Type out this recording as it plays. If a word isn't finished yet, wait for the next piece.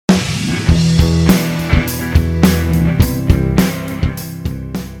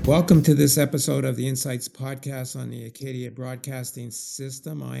Welcome to this episode of the Insights Podcast on the Acadia Broadcasting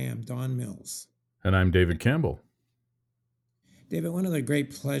System. I am Don Mills. And I'm David Campbell. David, one of the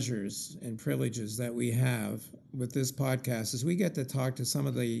great pleasures and privileges that we have with this podcast is we get to talk to some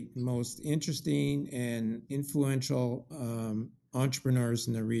of the most interesting and influential entrepreneurs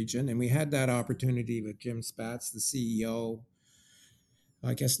in the region. And we had that opportunity with Jim Spatz, the CEO,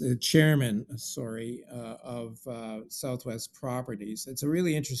 I guess the chairman, of Southwest Properties. It's a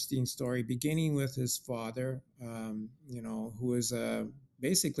really interesting story, beginning with his father, who was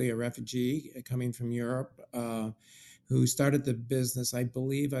basically a refugee coming from Europe, who started the business. I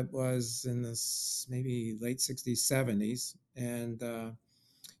believe it was in the maybe late 60s, 70s, and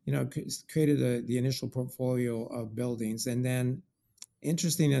created the initial portfolio of buildings, and then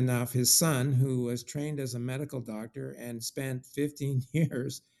interesting enough, his son, who was trained as a medical doctor and spent 15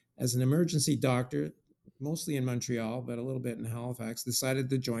 years as an emergency doctor, mostly in Montreal, but a little bit in Halifax, decided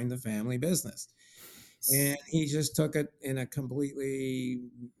to join the family business. And he just took it in a completely,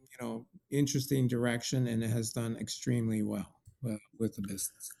 interesting direction, and it has done extremely well with the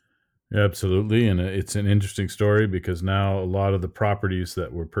business. Absolutely. And it's an interesting story because now a lot of the properties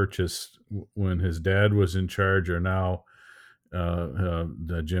that were purchased when his dad was in charge are now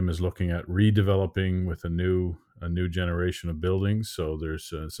Jim is looking at redeveloping with a new generation of buildings. So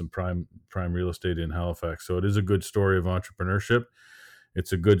there's some prime real estate in Halifax. So it is a good story of entrepreneurship.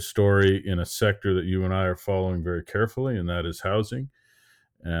 It's a good story in a sector that you and I are following very carefully, and that is housing.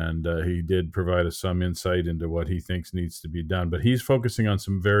 And he did provide us some insight into what he thinks needs to be done. But he's focusing on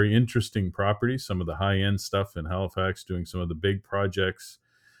some very interesting properties, some of the high-end stuff in Halifax, doing some of the big projects,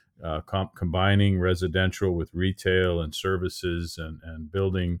 combining residential with retail and services and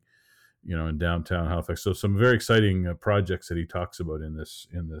building, in downtown Halifax. So some very exciting projects that he talks about in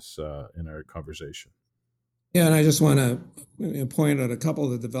our conversation. Yeah, and I just want to point out a couple of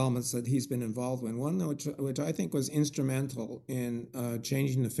the developments that he's been involved in. One, which I think was instrumental in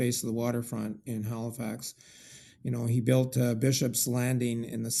changing the face of the waterfront in Halifax. He built Bishop's Landing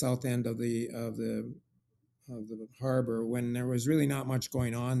in the south end of the harbor when there was really not much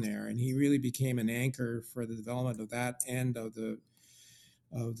going on there, and he really became an anchor for the development of that end of the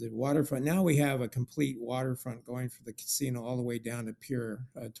waterfront. Now we have a complete waterfront going from the casino all the way down to Pier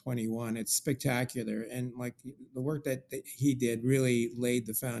 21. It's spectacular, and like the work that he did really laid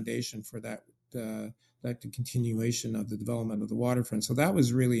the foundation for that the continuation of the development of the waterfront. So that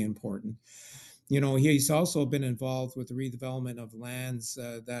was really important. He's also been involved with the redevelopment of lands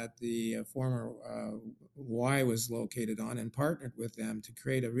that the former Y was located on, and partnered with them to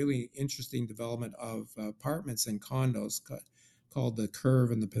create a really interesting development of apartments and condos called the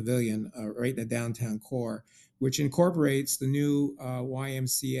Curve and the Pavilion, right in the downtown core, which incorporates the new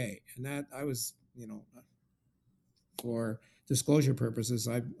YMCA. And that I was, for disclosure purposes,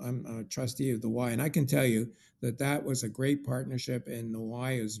 I'm a trustee of the Y, and I can tell you that was a great partnership, and the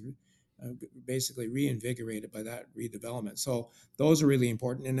Y is basically reinvigorated by that redevelopment. So those are really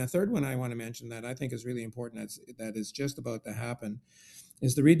important. And the third one I want to mention that I think is really important, that is just about to happen,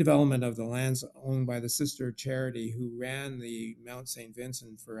 is the redevelopment of the lands owned by the sister charity who ran the Mount Saint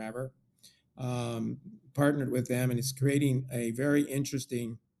Vincent forever, partnered with them, and is creating a very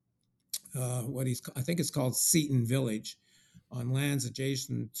interesting, I think it's called Seton Village, on lands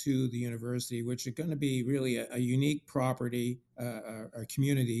adjacent to the university, which are going to be really a unique property, a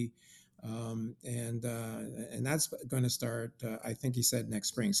community, and that's going to start, I think he said, next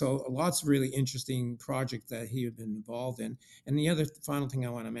spring. So lots of really interesting projects that he had been involved in. And the other final thing I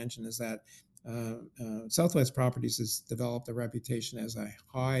want to mention is that Southwest Properties has developed a reputation as a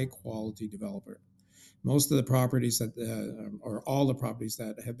high quality developer. Most of the properties or all the properties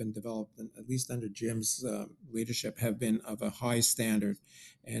that have been developed, at least under Jim's leadership, have been of a high standard,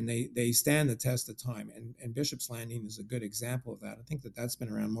 and they stand the test of time. And Bishop's Landing is a good example of that. I think that's been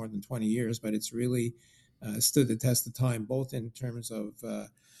around more than 20 years, but it's really stood the test of time, both in terms of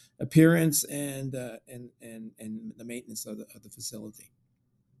appearance and the maintenance of the facility.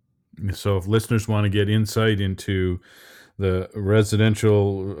 So if listeners want to get insight into the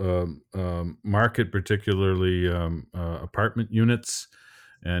residential market, particularly apartment units,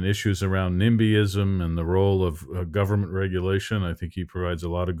 and issues around NIMBYism and the role of government regulation, I think he provides a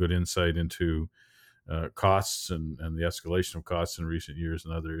lot of good insight into costs and the escalation of costs in recent years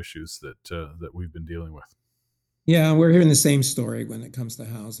and other issues that we've been dealing with. Yeah, we're hearing the same story when it comes to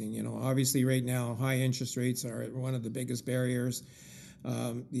housing. Obviously right now, high interest rates are one of the biggest barriers.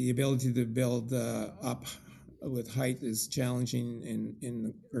 The ability to build up with height is challenging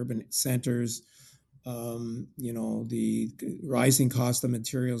in urban centers. The rising cost of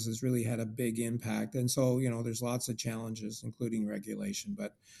materials has really had a big impact. And so, there's lots of challenges, including regulation,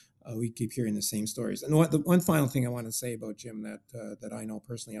 but we keep hearing the same stories. And the one final thing I want to say about Jim that I know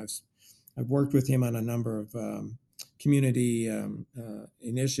personally, I've worked with him on a number of community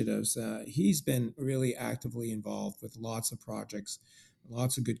initiatives. He's been really actively involved with lots of projects,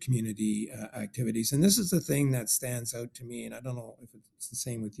 lots of good community activities. And this is the thing that stands out to me. And I don't know if it's the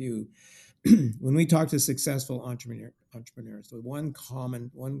same with you. When we talk to successful entrepreneurs, the one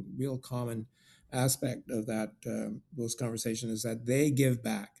real common aspect of that those conversations is that they give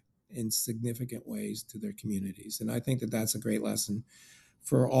back in significant ways to their communities, and I think that that's a great lesson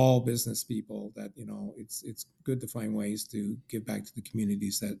for all business people. That it's good to find ways to give back to the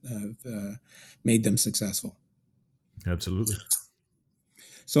communities that have made them successful. Absolutely.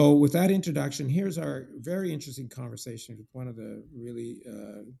 So, with that introduction, here's our very interesting conversation with one of the really,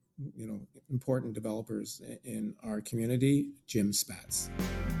 important developers in our community, Jim Spatz.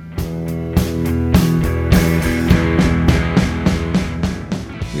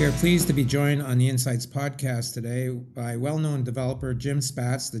 We are pleased to be joined on the Insights podcast today by well-known developer Jim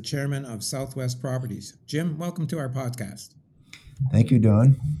Spatz, the chairman of Southwest Properties. Jim, welcome to our podcast. Thank you,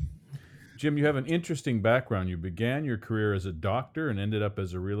 Don. Jim, you have an interesting background. You began your career as a doctor and ended up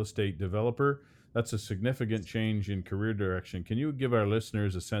as a real estate developer. That's a significant change in career direction. Can you give our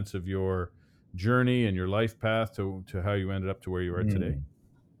listeners a sense of your journey and your life path to how you ended up to where you are today?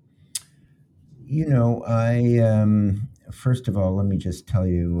 First of all, let me just tell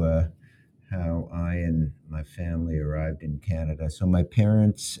you how I and my family arrived in Canada. So my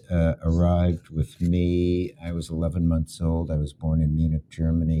parents arrived with me. I was 11 months old. I was born in Munich,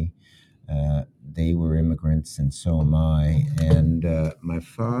 Germany. They were immigrants, and so am I. And my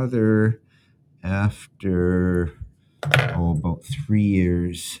father, after about 3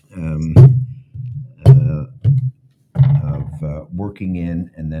 years of working in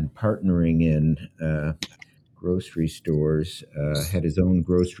and then partnering in grocery stores, had his own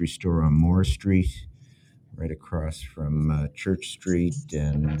grocery store on Moore Street, right across from Church Street,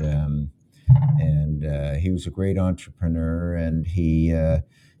 and he was a great entrepreneur, and he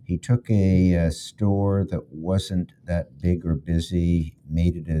took a store that wasn't that big or busy,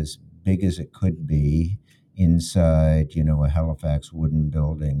 made it as big as it could be inside, a Halifax wooden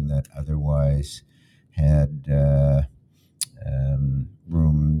building that otherwise had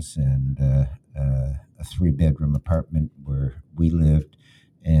rooms and a 3-bedroom apartment where we lived,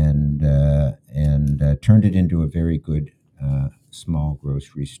 and turned it into a very good small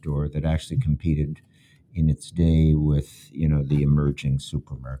grocery store that actually competed in its day with the emerging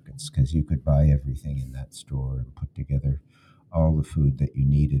supermarkets, because you could buy everything in that store and put together all the food that you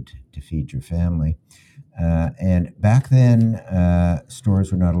needed to feed your family. And back then,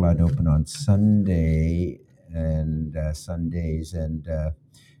 stores were not allowed to open on Sundays, and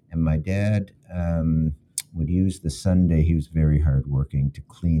my dad would use the Sunday. He was very hardworking to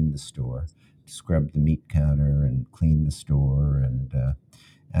clean the store, scrub the meat counter and clean the store,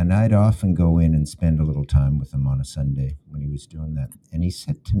 and I'd often go in and spend a little time with him on a Sunday when he was doing that. And he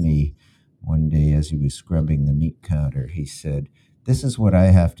said to me one day as he was scrubbing the meat counter, he said, "This is what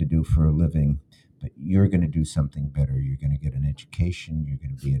I have to do for a living, but you're going to do something better. You're going to get an education. You're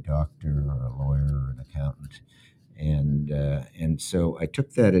going to be a doctor or a lawyer or an accountant." And so I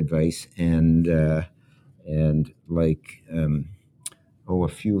took that advice, and a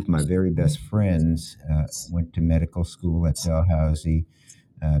few of my very best friends went to medical school at Dalhousie,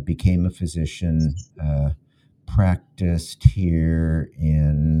 became a physician, practiced here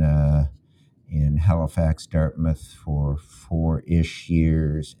in Halifax, Dartmouth for 4-ish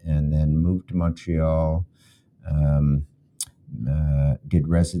years, and then moved to Montreal. Did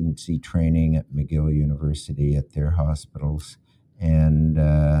residency training at McGill University at their hospitals, and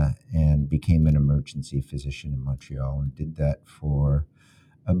became an emergency physician in Montreal, and did that for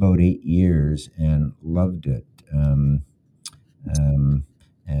about 8 years and loved it.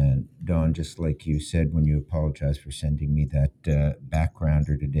 And Don, just like you said when you apologized for sending me that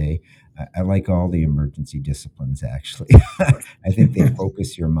backgrounder today, I like all the emergency disciplines, actually. I think they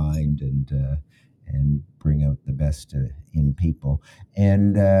focus your mind and bring out the best in people.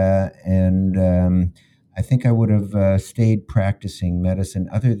 And I think I would have stayed practicing medicine,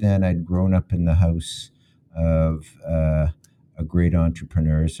 other than I'd grown up in the house of a great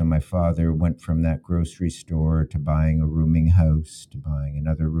entrepreneur. So my father went from that grocery store to buying a rooming house, to buying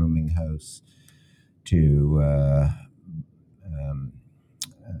another rooming house, to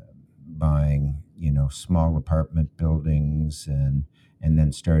buying small apartment buildings, and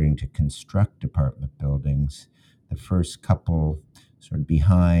then starting to construct apartment buildings the first couple sort of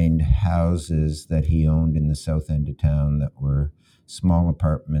behind houses that he owned in the south end of town that were small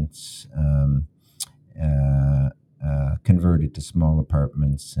apartments, converted to small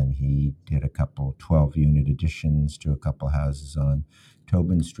apartments, and he did a couple 12-unit additions to a couple houses on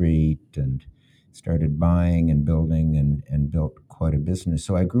Tobin Street, and started buying and building and built quite a business.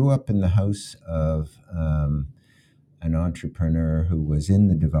 So I grew up in the house of an entrepreneur who was in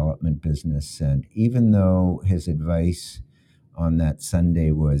the development business, and even though his advice on that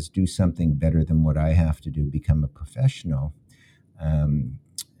Sunday was do something better than what I have to do, become a professional,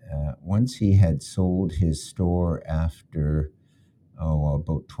 once he had sold his store after,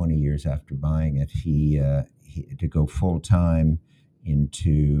 about 20 years after buying it, he to go full time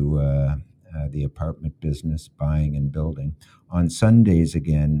into the apartment business, buying and building. On Sundays,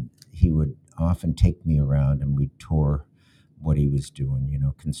 again, he would often take me around and we'd tour what he was doing,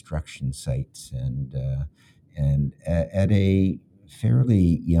 construction sites, and at a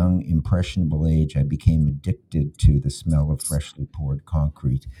fairly young, impressionable age, I became addicted to the smell of freshly poured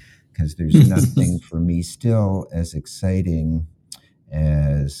concrete, because there's nothing for me still as exciting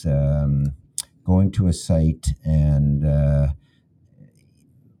as going to a site, and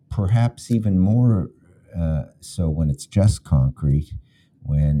perhaps even more so when it's just concrete,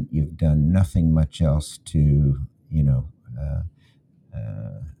 when you've done nothing much else to,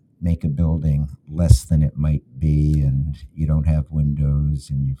 make a building less than it might be, and you don't have windows,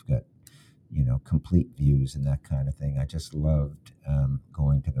 and you've got, complete views and that kind of thing. I just loved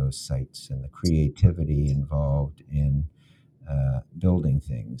going to those sites and the creativity involved in building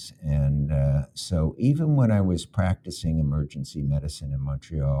things. And so even when I was practicing emergency medicine in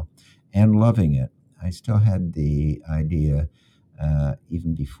Montreal and loving it, I still had the idea,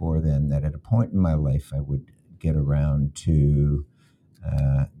 even before then, that at a point in my life I would get around to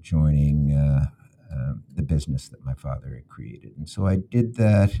joining the business that my father had created. And so I did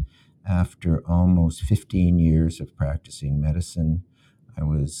that after almost 15 years of practicing medicine. I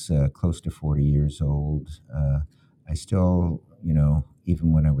was close to 40 years old. I still,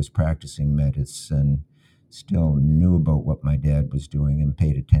 even when I was practicing medicine, still knew about what my dad was doing and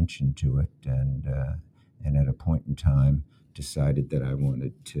paid attention to it. And at a point in time, decided that I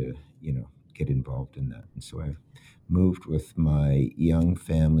wanted to, get involved in that. And so I moved with my young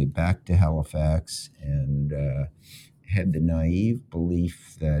family back to Halifax, and had the naive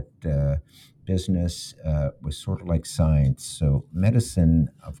belief that business was sort of like science. So medicine,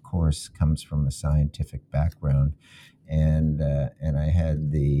 of course, comes from a scientific background, and I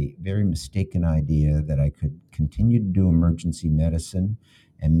had the very mistaken idea that I could continue to do emergency medicine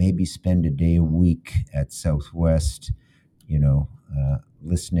and maybe spend a day a week at Southwest,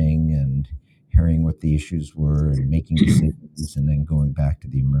 listening and hearing what the issues were and making decisions, and then going back to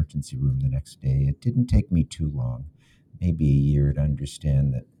the emergency room the next day. It didn't take me too long, maybe a year, to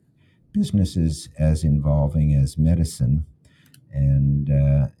understand that business is as involving as medicine, and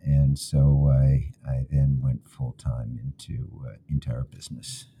so I then went full time into our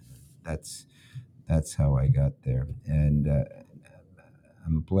business. That's how I got there, and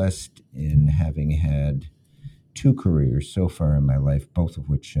I'm blessed in having had 2 careers so far in my life, both of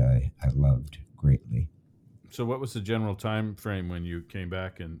which I loved greatly. So what was the general time frame when you came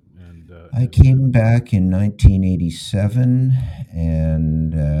back? I came back in 1987,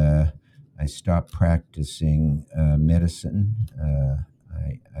 and I stopped practicing medicine.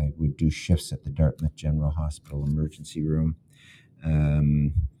 I would do shifts at the Dartmouth General Hospital emergency room.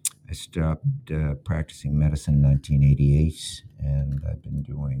 I stopped practicing medicine in 1988, and I've been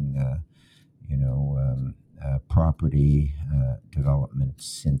doing, property development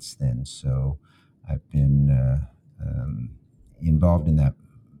since then. So I've been involved in that,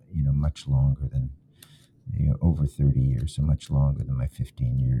 much longer than, over 30 years, so much longer than my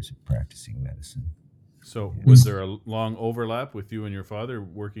 15 years of practicing medicine. So was there a long overlap with you and your father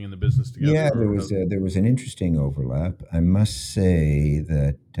working in the business together? Yeah, there was an interesting overlap. I must say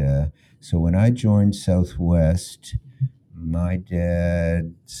that, so when I joined Southwest, my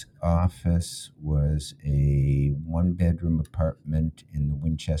dad's office was a 1-bedroom apartment in the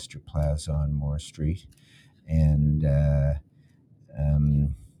Winchester Plaza on Moore Street. And the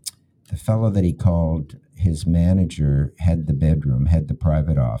fellow that he called his manager had the bedroom, had the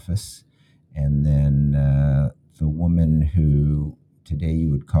private office. And then the woman who today you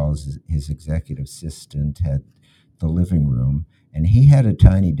would call his executive assistant had the living room. And he had a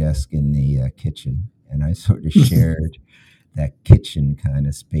tiny desk in the kitchen. And I sort of shared that kitchen kind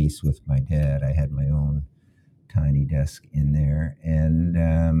of space with my dad. I had my own tiny desk in there. And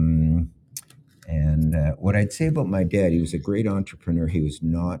what I'd say about my dad, he was a great entrepreneur. He was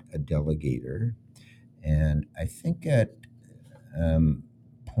not a delegator. And I think at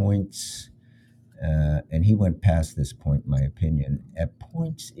points, and he went past this point, in my opinion, at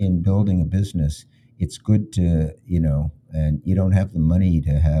points in building a business, it's good to, and you don't have the money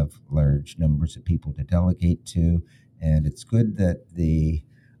to have large numbers of people to delegate to. And it's good that the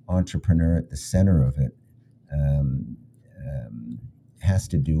entrepreneur at the center of it um, has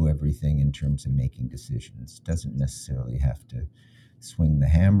to do everything in terms of making decisions. Doesn't necessarily have to swing the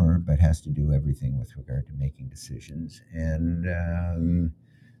hammer, but has to do everything with regard to making decisions. And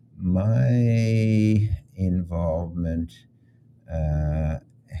my involvement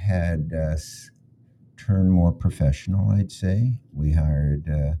had us turn more professional, I'd say. We hired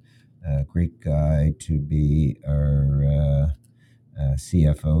a great guy to be our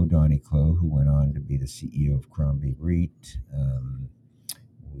CFO, Donnie Clow, who went on to be the CEO of Crombie REIT.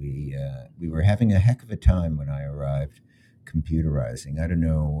 We were having a heck of a time when I arrived computerizing. I don't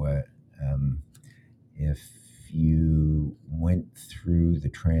know if you went through the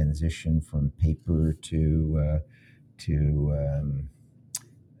transition from paper to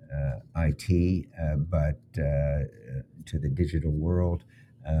IT, but to the digital world.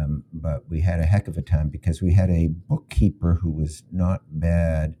 But we had a heck of a time because we had a bookkeeper who was not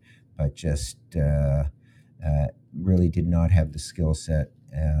bad, but just really did not have the skill set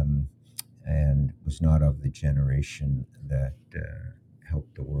and was not of the generation that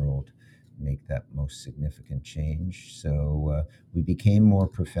helped the world make that most significant change. So we became more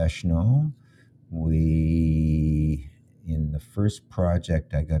professional. In the first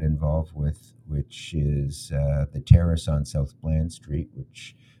project I got involved with, which is the terrace on South Bland Street,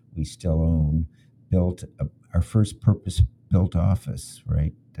 which we still own, built our first purpose-built office,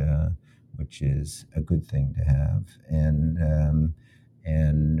 right, which is a good thing to have. And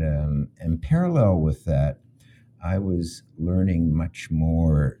parallel with that, I was learning much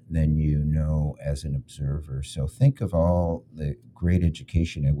more than as an observer. So think of all the great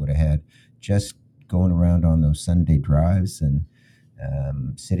education I would have had just going around on those Sunday drives and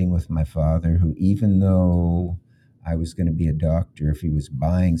sitting with my father, who, even though I was going to be a doctor, if he was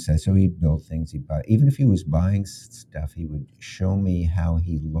buying stuff, so he'd build things, he'd buy. Even if he was buying stuff, he would show me how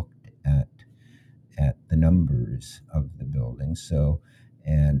he looked at the numbers of the building.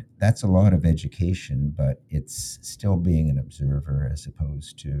 And that's a lot of education, but it's still being an observer as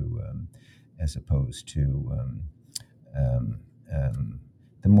opposed to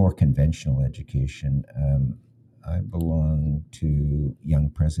the more conventional education. I belong to Young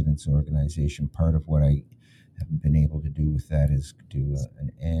Presidents Organization. Part of what I have been able to do with that is do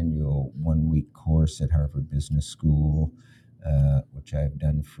an annual 1-week course at Harvard Business School, which I've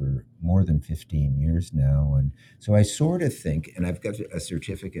done for more than 15 years now. And so I sort of think, and I've got a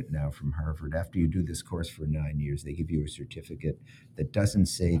certificate now from Harvard. After you do this course for 9 years, they give you a certificate that doesn't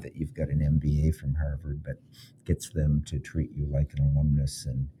say that you've got an MBA from Harvard, but gets them to treat you like an alumnus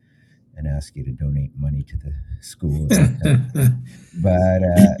and ask you to donate money to the school. But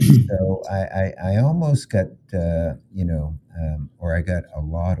so I almost got, or I got a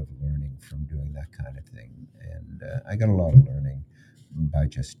lot of learning from doing that kind of thing. And I got a lot of learning by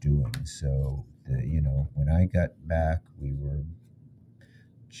just doing. So, when I got back, we were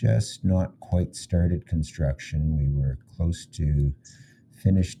just not quite started construction. We were close to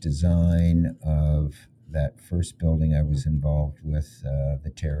finished design of that first building I was involved with,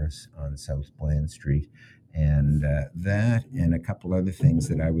 the terrace on South Bland Street. And that and a couple other things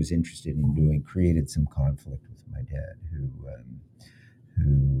that I was interested in doing created some conflict with my dad,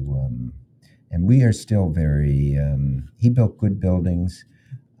 and we are still very, he built good buildings.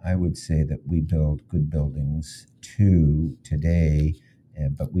 I would say that we build good buildings too today,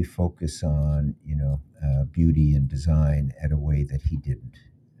 but we focus on, beauty and design at a way that he didn't.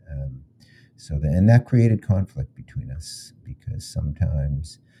 And that created conflict between us, because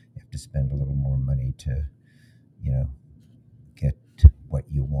sometimes you have to spend a little more money to, get what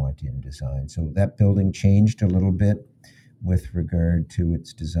you want in design. So that building changed a little bit with regard to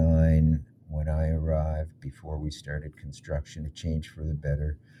its design. When I arrived, before we started construction, it changed for the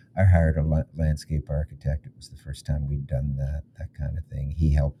better. I hired a landscape architect. It was the first time we'd done that kind of thing.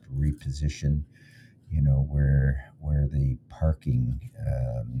 He helped reposition, where the parking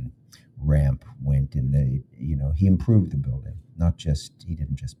ramp went in he improved the building. He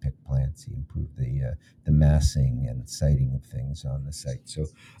didn't just pick plants. He improved the massing and siting of things on the site. So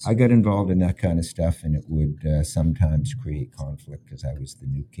I got involved in that kind of stuff, and it would sometimes create conflict because I was the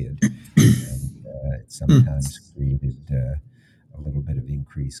new kid, and it sometimes created a little bit of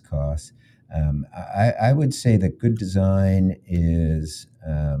increased costs. I would say that good design is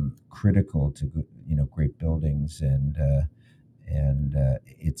critical to great buildings, and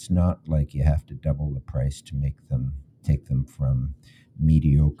it's not like you have to double the price to take them from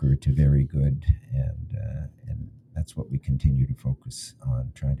mediocre to very good, and that's what we continue to focus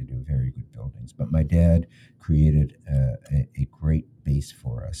on, trying to do very good buildings. But my dad created a great base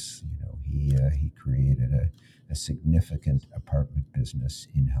for us. He created a significant apartment business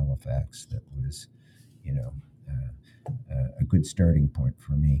in Halifax that was, a good starting point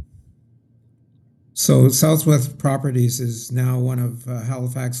for me. So Southwest Properties is now one of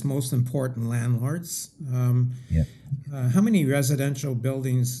Halifax's most important landlords. Yeah. How many residential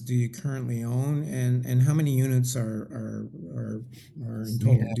buildings do you currently own, and how many units are in We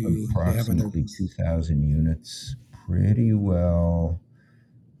total have do you have under? approximately 2,000 units, pretty well,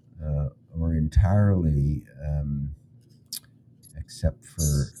 or entirely, except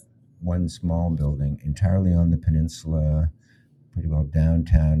for one small building, entirely on the peninsula, pretty well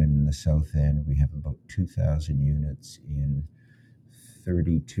downtown, and in the south end. We have about 2,000 units in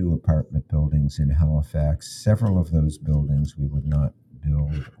 32 apartment buildings in Halifax. Several of those buildings we would not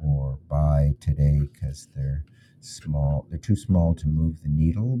build or buy today because they're small. They're too small to move the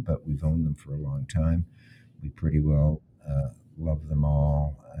needle, but we've owned them for a long time. We pretty well love them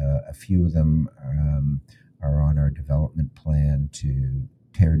all. A few of them are on our development plan to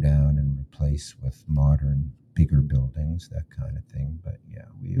tear down and replace with modern, bigger buildings, that kind of thing. But yeah,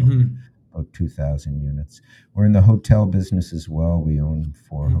 we own about 2,000 units. We're in the hotel business as well. We own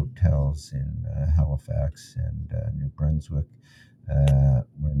 4 hotels in Halifax and New Brunswick.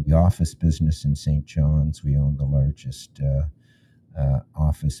 We're in the office business in St. John's. We own the largest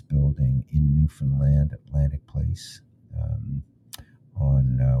office building in Newfoundland, Atlantic Place,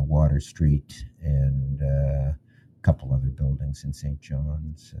 on Water Street, and a couple other buildings in St.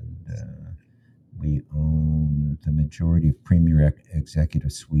 John's. And we own the majority of Premier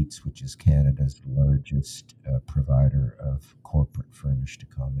Executive Suites, which is Canada's largest provider of corporate furnished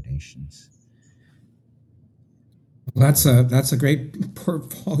accommodations. That's a great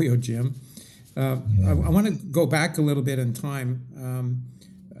portfolio, Jim. I want to go back a little bit in time.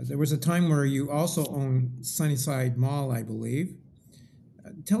 There was a time where you also owned Sunnyside Mall, I believe.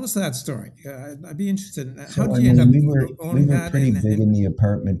 Tell us that story. I'd be interested in that. How did you end up owning that? We were pretty big in the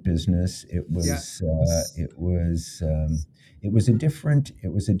apartment business. It was a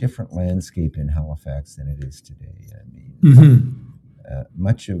different landscape in Halifax than it is today. I mean,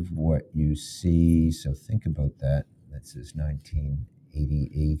 much of what you see. So think about that. This is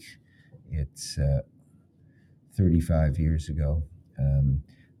 1988. It's 35 years ago.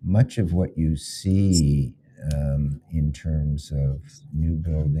 Much of what you see in terms of new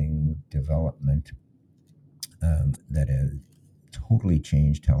building development that has totally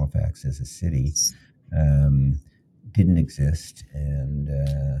changed Halifax as a city didn't exist, and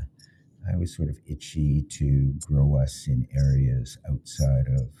I was sort of itchy to grow us in areas outside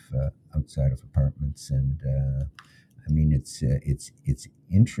of apartments. And I mean, it's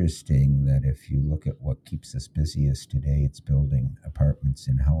interesting that if you look at what keeps us busiest today, it's building apartments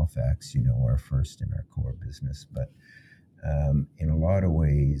in Halifax, our first and our core business. But in a lot of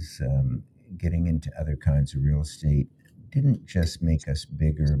ways, getting into other kinds of real estate didn't just make us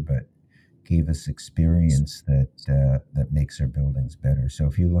bigger, but gave us experience that makes our buildings better. So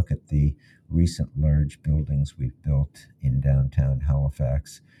if you look at the recent large buildings we've built in downtown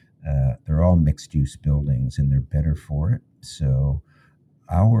Halifax, they're all mixed-use buildings, and they're better for it. So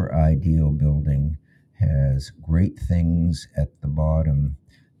our ideal building has great things at the bottom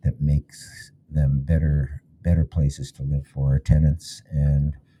that makes them better places to live for our tenants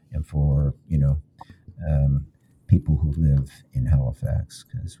and for people who live in Halifax,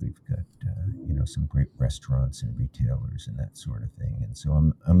 because we've got some great restaurants and retailers and that sort of thing. And so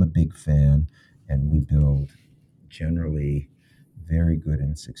I'm a big fan, and we build generally very good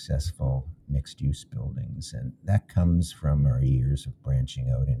and successful mixed-use buildings, and that comes from our years of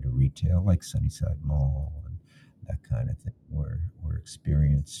branching out into retail, like Sunnyside Mall and that kind of thing. We're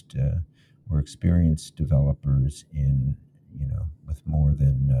experienced developers in with more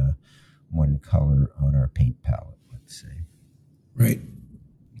than one color on our paint palette, let's say. Right.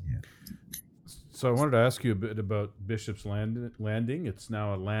 Yeah. So I wanted to ask you a bit about Bishop's Landing. It's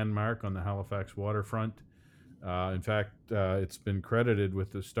now a landmark on the Halifax waterfront. In fact, it's been credited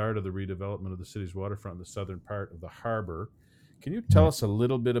with the start of the redevelopment of the city's waterfront in the southern part of the harbor. Can you tell us a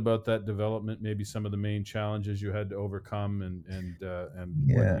little bit about that development, maybe some of the main challenges you had to overcome and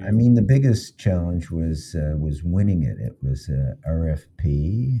yeah, I mean, the biggest challenge was winning it. It was a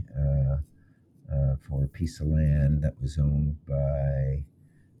RFP for a piece of land that was owned by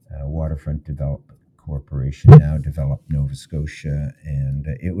Waterfront Development Corporation, now Develop Nova Scotia, and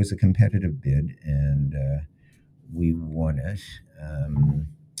it was a competitive bid, and we won it.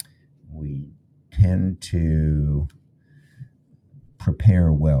 We tend to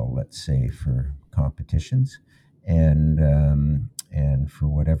prepare well, let's say, for competitions, and for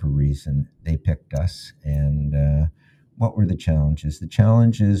whatever reason, they picked us. And what were the challenges? The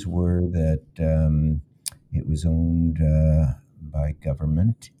challenges were that it was owned by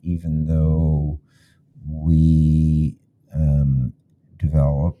government, even though we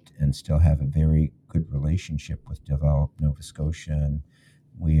developed and still have a very good relationship with developed Nova Scotia. And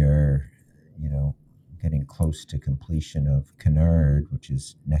we are, getting close to completion of Kennard, which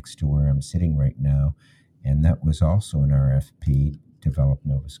is next to where I'm sitting right now. And that was also an RFP, developed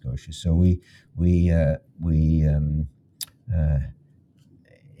Nova Scotia. So we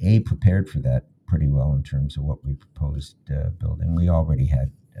prepared for that pretty well in terms of what we proposed building. We already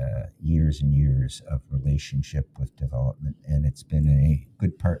had years and years of relationship with development, and it's been a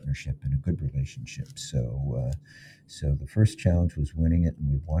good partnership and a good relationship. So the first challenge was winning it, and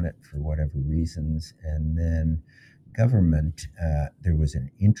we won it for whatever reasons. And then government, there was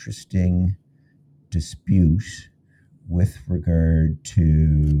an interesting dispute with regard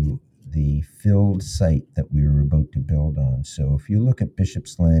to the filled site that we were about to build on. So if you look at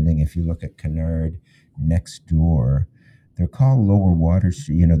Bishop's Landing, if you look at Kennard next door, they're called Lower Water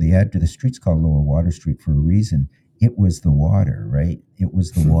Street. The add to the street's called Lower Water Street for a reason. It was the water, right? It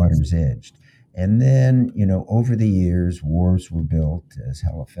was the water's edge. And then, over the years, wharves were built as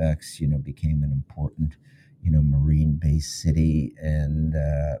Halifax, became an important, marine-based city. And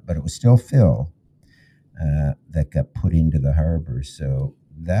but it was still fill that got put into the harbor. So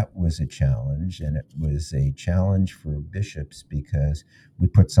that was a challenge, and it was a challenge for Bishops because we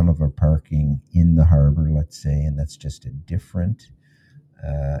put some of our parking in the harbor, let's say, and that's just a different,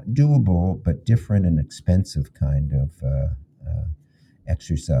 doable, but different and expensive kind of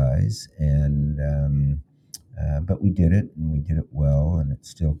exercise. And but we did it, and we did it well, and it's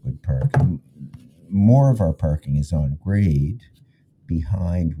still good parking. More of our parking is on grade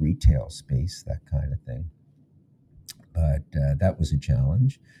behind retail space, that kind of thing. But that was a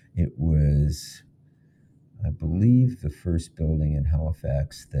challenge. It was, I believe, the first building in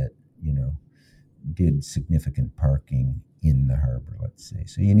Halifax that, did significant parking in the harbor, let's say.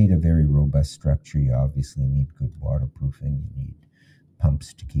 So you need a very robust structure. You obviously need good waterproofing. You need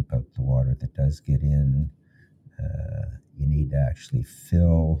pumps to keep out the water that does get in. You need to actually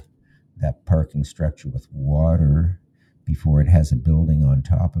fill that parking structure with water before it has a building on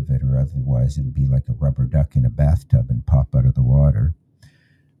top of it, or otherwise it'll be like a rubber duck in a bathtub and pop out of the water.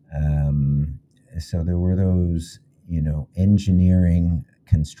 So there were those, engineering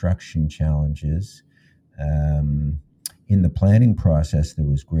construction challenges. In the planning process, there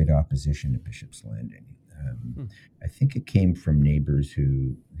was great opposition to Bishop's Landing. I think it came from neighbors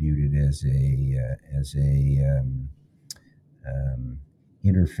who viewed it as a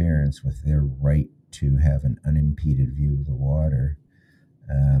interference with their right to have an unimpeded view of the water,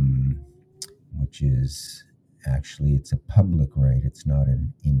 which is actually, it's a public right. It's not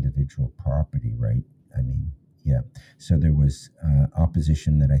an individual property right. So there was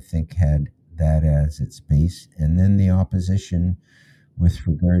opposition that I think had that as its base, and then the opposition with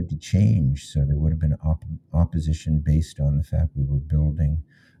regard to change. So there would have been opposition based on the fact we were building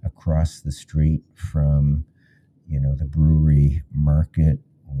across the street from, the brewery market,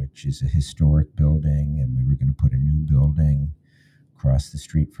 which is a historic building, and we were going to put a new building across the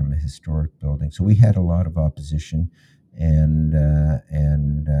street from a historic building. So we had a lot of opposition, and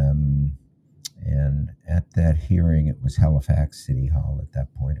at that hearing, it was Halifax City Hall at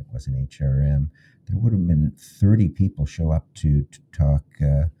that point. It wasn't HRM. There would have been 30 people show up to talk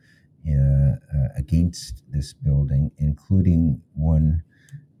against this building, including one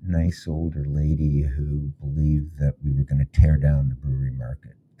nice older lady who believed that we were going to tear down the brewery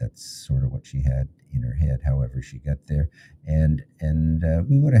market. That's sort of what she had in her head, however she got there. And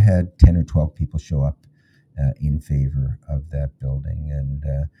we would have had 10 or 12 people show up in favor of that building. And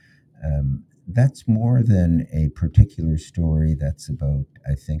that's more than a particular story. That's about,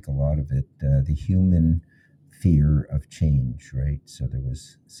 I think, a lot of it, the human fear of change, right? So there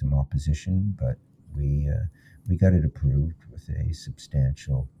was some opposition, but we got it approved with a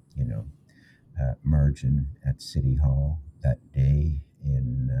substantial, margin at City Hall that day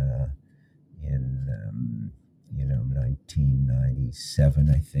in 1997,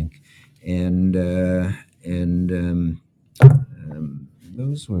 I think, and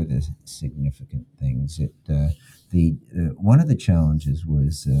those were the significant things. One of the challenges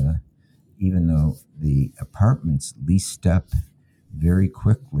was, even though the apartments leased up very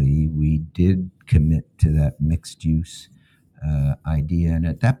quickly, we did commit to that mixed use idea. And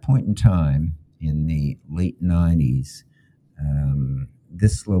at that point in time, in the late 90s,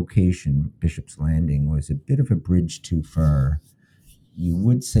 this location, Bishop's Landing, was a bit of a bridge too far. You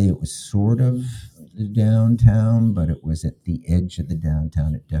would say it was sort of the downtown, but it was at the edge of the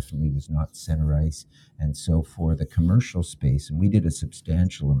downtown. It definitely was not center ice. And so for the commercial space, and we did a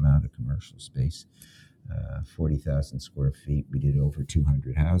substantial amount of commercial space, 40,000 square feet. We did over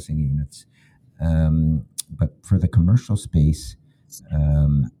 200 housing units. But for the commercial space,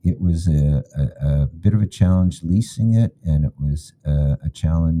 it was a bit of a challenge leasing it, and it was a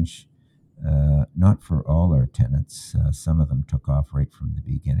challenge not for all our tenants. Some of them took off right from the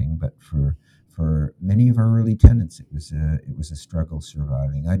beginning, but for many of our early tenants, it was a struggle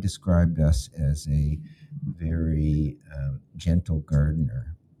surviving. I described us as a very gentle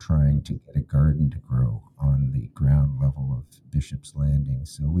gardener trying to get a garden to grow on the ground level of Bishop's Landing.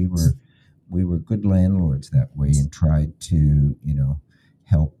 So we were good landlords that way and tried to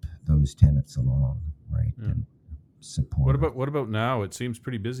help those tenants along, right? Yeah. And support. What about now? It seems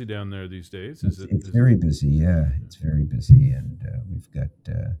pretty busy down there these days. It's very busy. Yeah, it's very busy, and we've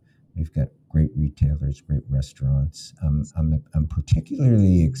got great retailers, great restaurants. I'm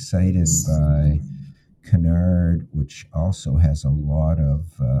particularly excited by Kennard, which also has a lot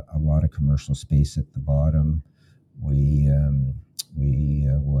of commercial space at the bottom. We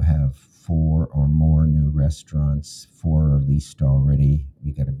will have 4 or more new restaurants. 4 are leased already.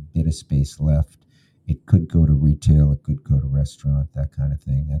 We got a bit of space left. It could go to retail, it could go to restaurant, that kind of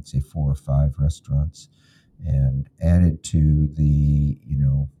thing. I'd say 4 or 5 restaurants. And added to the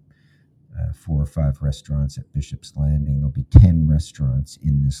 4 or 5 restaurants at Bishop's Landing, there'll be 10 restaurants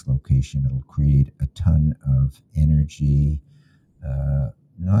in this location. It'll create a ton of energy,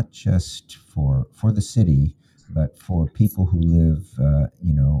 not just for the city, but for people who live,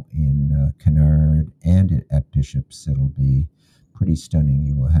 in Kennard and at Bishop's. It'll be pretty stunning.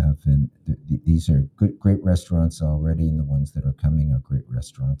 You will have, and these are great restaurants already, and the ones that are coming are great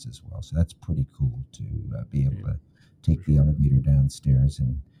restaurants as well. So that's pretty cool to be able to take the elevator downstairs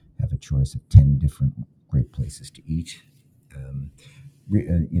and have a choice of 10 different great places to eat.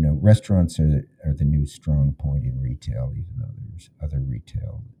 Restaurants are the new strong point in retail, even though there's other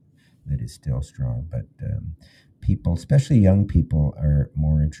retail that is still strong. But people, especially young people, are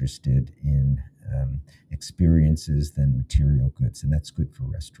more interested in experiences than material goods, and that's good for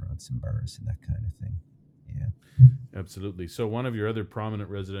restaurants and bars and that kind of thing. Yeah, absolutely. So one of your other prominent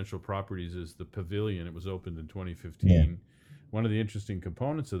residential properties is the Pavilion. It was opened in 2015. Yeah. One of the interesting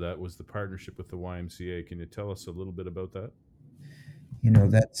components of that was the partnership with the YMCA. Can you tell us a little bit about that?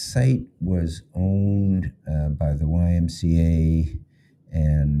 That site was owned by the YMCA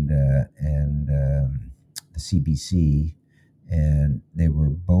and the CBC, and they were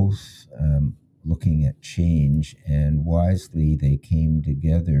both looking at change, and wisely they came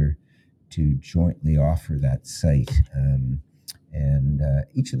together to jointly offer that site. And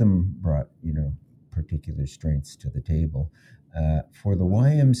each of them brought, particular strengths to the table. For the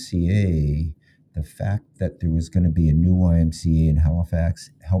YMCA, the fact that there was going to be a new YMCA in Halifax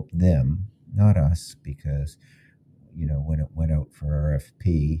helped them, not us, because, when it went out for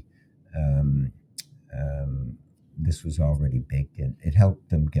RFP, this was already baked in. It helped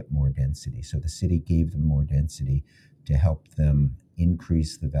them get more density. So the city gave them more density to help them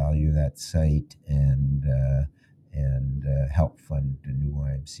increase the value of that site and help fund a new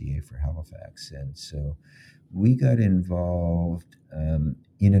YMCA for Halifax. And so we got involved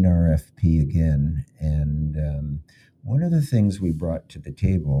in an RFP again. And one of the things we brought to the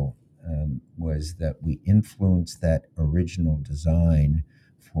table was that we influenced that original design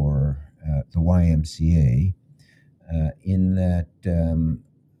for the YMCA in that,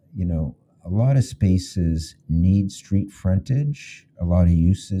 a lot of spaces need street frontage. A lot of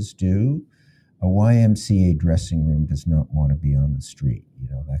uses do. A YMCA dressing room does not want to be on the street,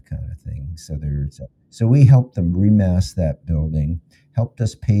 that kind of thing. So we helped them remass that building, helped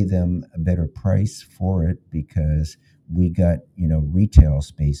us pay them a better price for it because we got, retail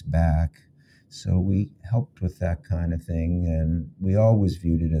space back. So we helped with that kind of thing, and we always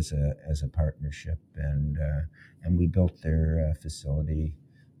viewed it as a partnership. And we built their facility.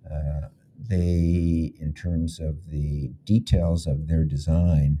 They, in terms of the details of their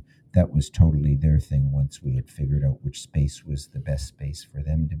design, that was totally their thing once we had figured out which space was the best space for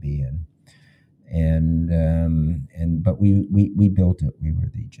them to be in. But we built it. We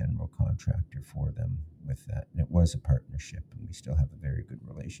were the general contractor for them with that. And it was a partnership, and we still have a very good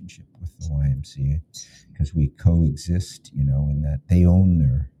relationship with the YMCA because we coexist, in that they own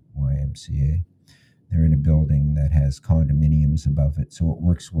their YMCA. They're in a building that has condominiums above it, so it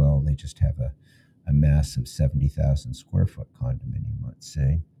works well. They just have a massive 70,000 square foot condominium, let's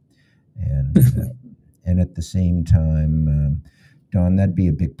say. And at the same time, Don, that'd be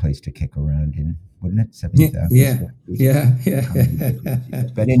a big place to kick around in, wouldn't it? Yeah, 70,000 yeah, square feet. yeah, How many buildings you yeah.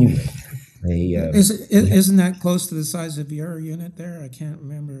 got? But anyway, they we have Isn't that close to the size of your unit there? I can't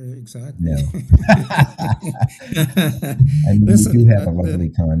remember exactly. no. I mean, we do Listen, have a lovely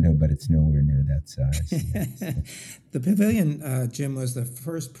condo, but it's nowhere near that size. Yes. the Pavilion, Jim, was the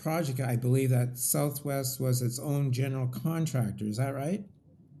first project, I believe, that Southwest was its own general contractor. Is that right?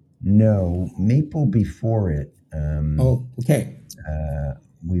 No, Maple before it. Oh, okay.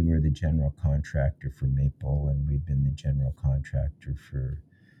 We were the general contractor for Maple, and we've been the general contractor for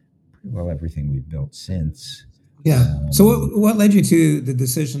pretty well everything we've built since. Yeah. So Um, what led you to the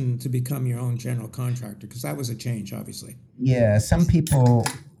decision to become your own general contractor? Because that was a change, obviously. yeah, some people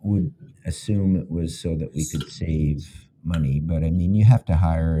would assume it was so that we could save money, but I mean, you have to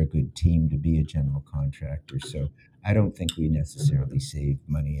hire a good team to be a general contractor. So I don't think we necessarily saved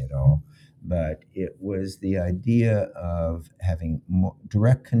money at all. But it was the idea of having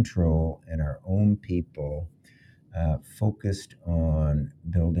direct control and our own people focused on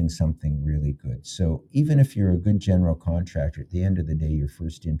building something really good. So even if you're a good general contractor, at the end of the day, your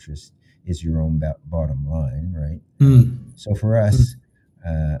first interest is your own bottom line, right? Mm, So for mm, us,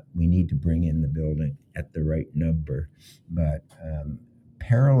 we need to bring in the building at the right number. But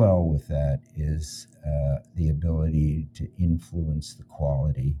parallel with that is the ability to influence the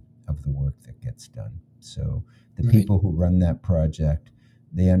quality of the work that gets done. So the right. people who run that project,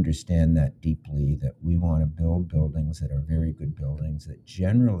 they understand that deeply, that we want to build buildings that are very good buildings that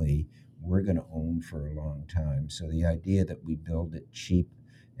generally we're going to own for a long time. So the idea that we build it cheap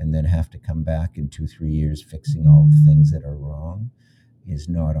and then have to come back in 2-3 years fixing all the things that are wrong is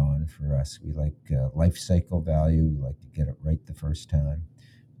not on for us. We like life cycle value. We like to get it right the first time.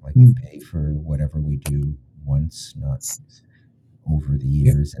 We like to Mm, pay for whatever we do once, not over the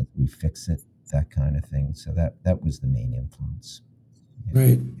yeah, years as we fix it, that kind of thing. So that was the main influence. Yeah.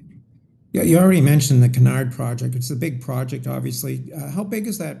 right. Yeah, you already mentioned the Kennard project. It's a big project, obviously. How big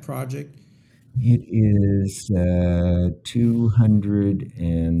is that project? It is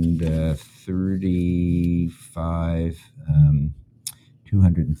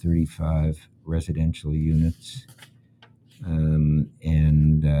 235 residential units, and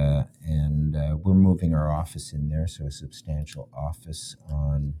we're moving our office in there, so a substantial office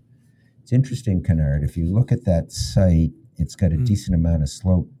on. It's interesting, Kennard. If you look at that site, it's got a Mm, decent amount of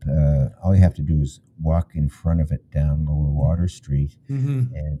slope. All you have to do is walk in front of it down Lower Water Street, hmm.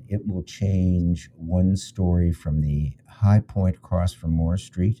 and it will change one story from the high point across from Moore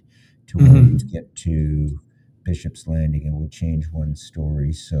Street to where you Hmm. get to Bishop's Landing. It will change one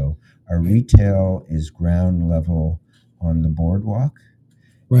story. So our Right, retail is ground level on the boardwalk,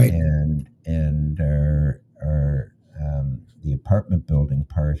 right, and the apartment building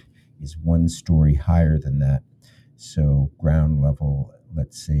part is one story higher than that. So ground level,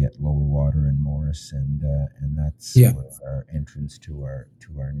 let's say at Lower Water and Morris, and that's yeah, where our entrance to our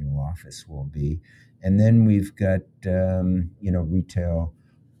new office will be. And then we've got retail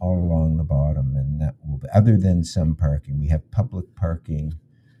all along the bottom, and that will be, other than some parking. We have public parking.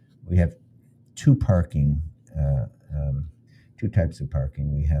 We have two parking. Uh, um, Two types of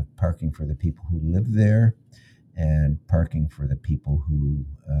parking. We have parking for the people who live there, and parking for the people who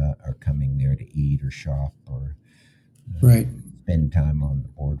are coming there to eat or shop or right, spend time on the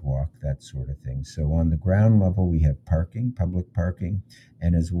boardwalk, that sort of thing. So on the ground level, we have parking, public parking,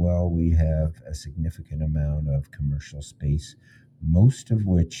 and as well, we have a significant amount of commercial space, most of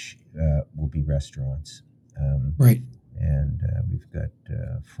which will be restaurants. Um, right. and we've got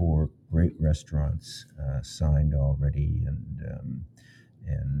 4 great restaurants signed already, and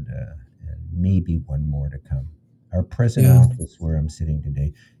maybe one more to come. Our present Yeah. office, where I'm sitting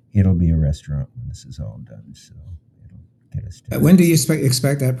today, it'll be a restaurant when this is all done. So it'll get us to When that. do you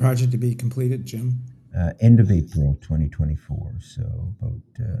expect that project to be completed, Jim? End of April 2024. So about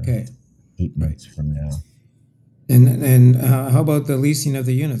Okay, 8 months right. from now. And how about the leasing of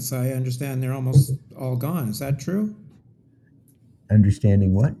the units? I understand they're almost all gone. Is that true?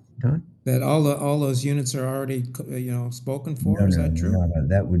 Understanding what, Don? That all those units are already spoken No, for? Is no, that true? no.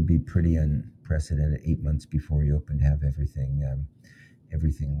 That would be pretty unprecedented. 8 months before you open to have everything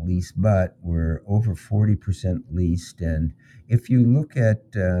leased, but we're over 40% leased. And if you look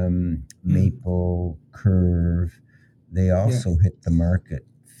at Mm, Maple, Curve, they yeah. also hit the market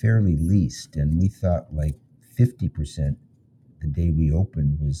fairly leased. And we thought like 50% the day we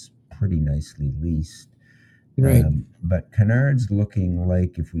opened was pretty nicely leased. Right. But Kennard's looking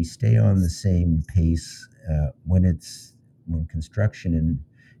like, if we stay on the same pace, when construction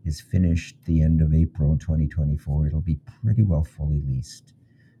is finished the end of April 2024, it'll be pretty well fully leased.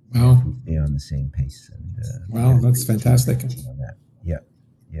 if Wow. we stay on the same pace. And we Wow, had a that's great team fantastic. working on that. Yeah,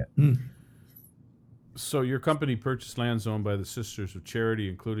 yeah. Hmm. So your company purchased lands owned by the Sisters of Charity,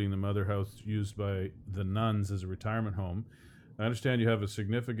 including the mother house used by the nuns as a retirement home. I understand you have a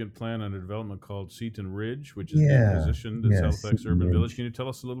significant plan on a development called Seton Ridge, which is being Yeah, positioned as yeah, Halifax Seton Urban Village. Ridge. Can you tell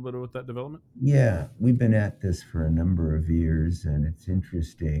us a little bit about that development? Yeah, we've been at this for a number of years, and it's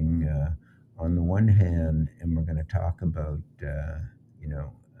interesting. On the one hand, and we're going to talk about, you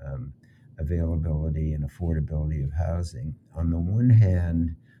know, um, availability and affordability of housing. On the one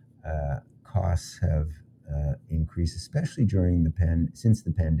hand, costs have increased, especially during since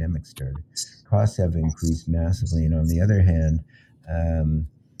the pandemic started. Costs have increased massively, and on the other hand, um,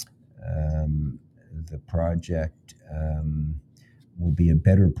 um, the project. Will be a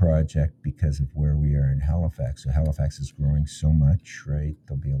better project because of where we are in Halifax. So Halifax is growing so much, right?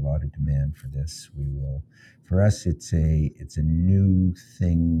 There'll be a lot of demand for this. For us, it's a new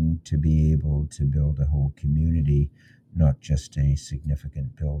thing to be able to build a whole community, not just a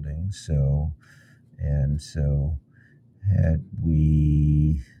significant building. So had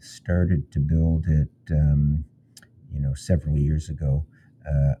we started to build it, several years ago,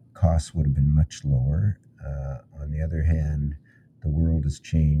 costs would have been much lower. On the other hand, the world has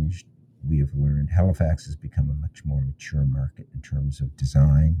changed. We have learned Halifax has become a much more mature market in terms of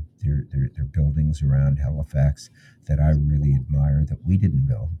design. There are buildings around Halifax that I really admire that we didn't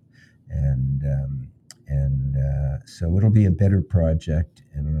build, and so it'll be a better project,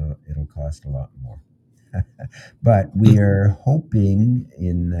 and it'll cost a lot more. But we are hoping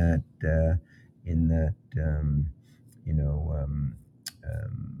in that you know,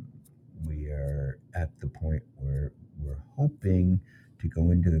 we are at the point where we're hoping to go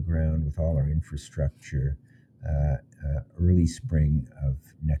into the ground with all our infrastructure early spring of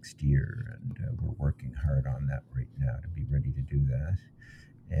next year, and we're working hard on that right now to be ready to do that.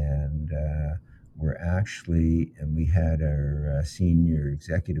 And and we had our senior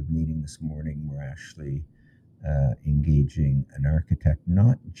executive meeting this morning. We're actually engaging an architect,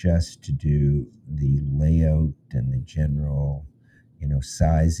 not just to do the layout and the general,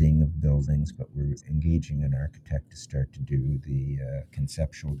 sizing of buildings, but we're engaging an architect to start to do the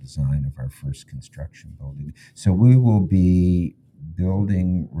conceptual design of our first construction building. So we will be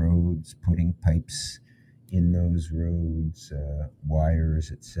building roads, putting pipes in those roads,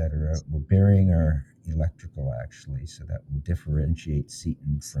 wires, etc. We're burying our electrical actually, so that will differentiate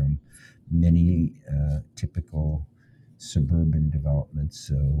Seton from many typical suburban developments.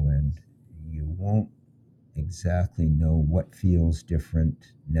 And you won't exactly know what feels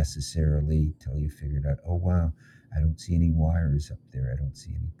different necessarily till you figured out, oh wow, I don't see any wires up there, I don't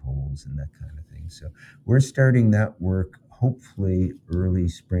see any poles and that kind of thing. So we're starting that work hopefully early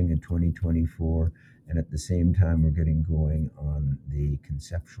spring of 2024, and at the same time we're getting going on the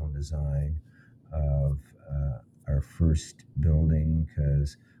conceptual design of our first building,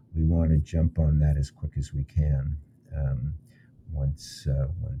 because we want to jump on that as quick as we can.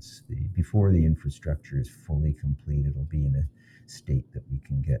 Before the infrastructure is fully complete, it'll be in a state that we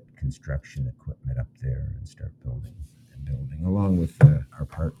can get construction equipment up there and start building, along with our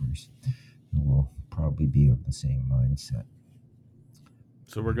partners, who will probably be of the same mindset.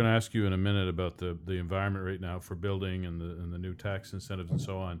 So we're going to ask you in a minute about the environment right now for building and the new tax incentives and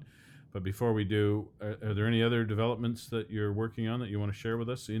so on. But before we do, are there any other developments that you're working on that you want to share with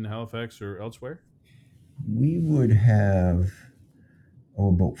us in Halifax or elsewhere? We would have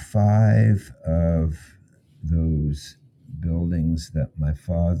about 5 of those buildings that my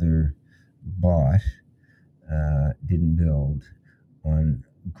father bought, didn't build, on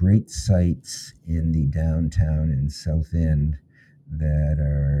great sites in the downtown and South End that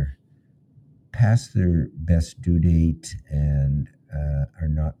are past their best due date and are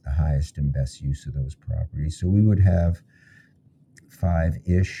not the highest and best use of those properties. So we would have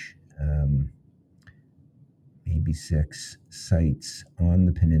 5-ish, maybe 6 sites on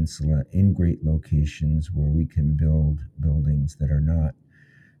the peninsula in great locations where we can build buildings that are not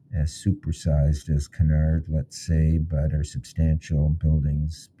as supersized as Kennard, let's say, but are substantial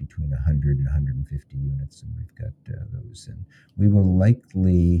buildings between 100 and 150 units, and we've got those. And we will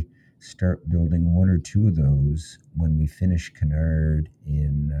likely start building 1 or 2 of those when we finish Kennard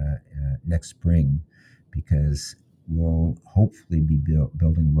in next spring, because we'll hopefully be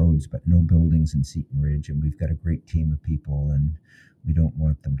building roads, but no buildings in Seton Ridge, and we've got a great team of people, and we don't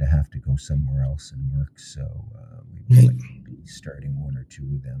want them to have to go somewhere else and work. So we will likely be starting 1 or 2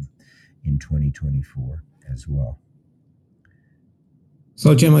 of them in 2024 as well.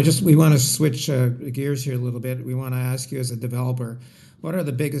 So, Jim, we want to switch gears here a little bit. We want to ask you, as a developer, what are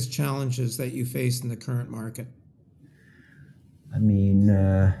the biggest challenges that you face in the current market? I mean,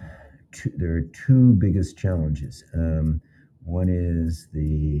 there are two biggest challenges. One is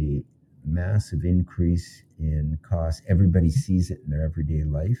the massive increase in cost. Everybody sees it in their everyday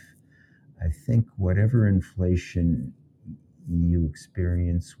life. I think whatever inflation you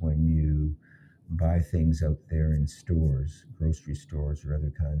experience when you buy things out there in stores, grocery stores or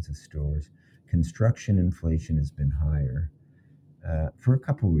other kinds of stores, construction inflation has been higher for a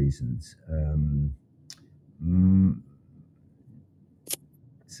couple reasons.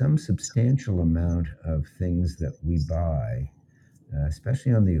 Some substantial amount of things that we buy,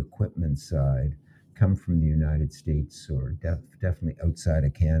 especially on the equipment side, come from the United States or definitely outside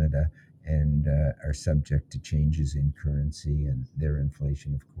of Canada, and are subject to changes in currency and their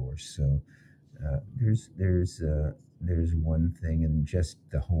inflation, of course. So there's one thing, and just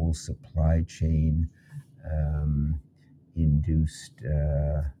the whole supply chain induced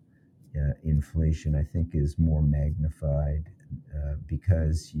inflation, I think, is more magnified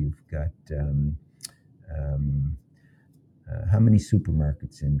because you've got how many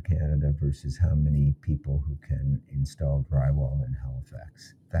supermarkets in Canada versus how many people who can install drywall in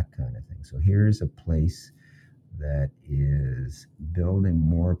Halifax, that kind of thing. So here's a place that is building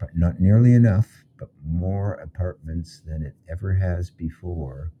more, but not nearly enough, but more apartments than it ever has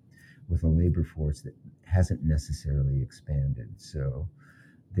before, with a labor force that hasn't necessarily expanded. So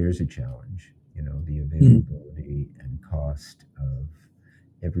there's a challenge, the availability and cost of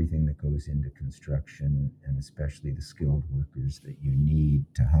everything that goes into construction, and especially the skilled workers that you need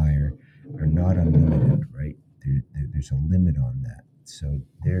to hire, are not unlimited, right? There's a limit on that. So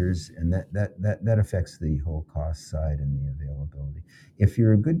that affects the whole cost side and the availability. If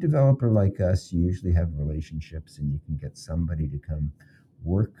you're a good developer like us, you usually have relationships and you can get somebody to come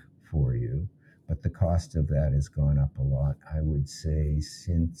work for you, but the cost of that has gone up a lot. I would say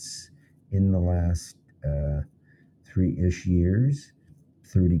since in the last 3-ish years,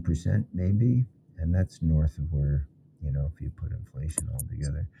 30% maybe, and that's north of where, if you put inflation all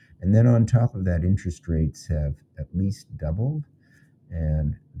together. And then on top of that, interest rates have at least doubled,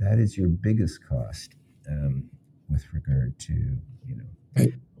 and that is your biggest cost with regard to,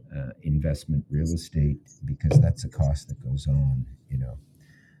 investment real estate, because that's a cost that goes on,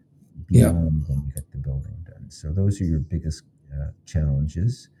 beyond when you get the building done. So those are your biggest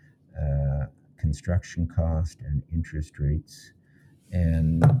challenges, construction cost and interest rates.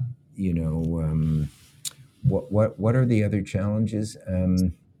 And what are the other challenges?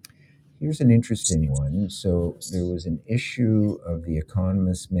 Here's an interesting one. So there was an issue of The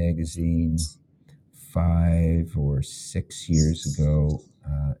Economist magazine 5 or 6 years ago.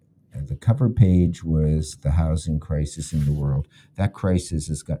 The cover page was the housing crisis in the world. That crisis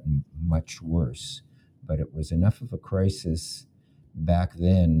has gotten much worse, but it was enough of a crisis back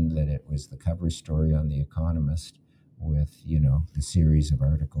then that it was the cover story on The Economist, with, the series of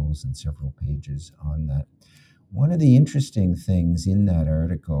articles and several pages on that. One of the interesting things in that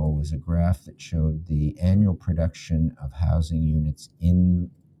article was a graph that showed the annual production of housing units in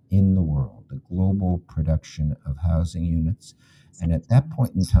the world, the global production of housing units. And at that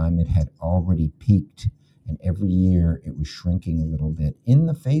point in time, it had already peaked, and every year it was shrinking a little bit in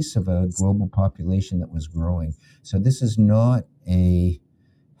the face of a global population that was growing. So this is not a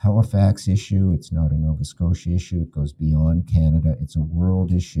Halifax issue. It's not a Nova Scotia issue. It goes beyond Canada. It's a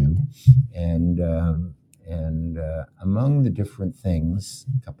world issue. And among the different things,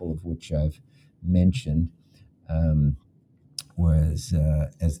 a couple of which I've mentioned, was,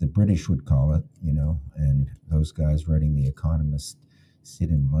 as the British would call it, and those guys writing The Economist sit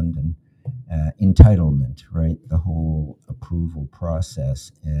in London, entitlement, right? The whole approval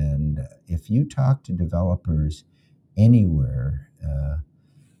process. And if you talk to developers anywhere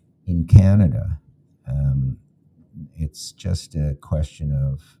in Canada, it's just a question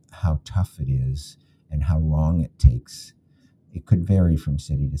of how tough it is and how long it takes. It could vary from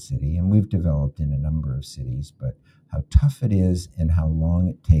city to city, and we've developed in a number of cities, but how tough it is and how long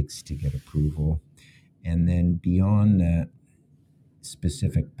it takes to get approval. And then beyond that,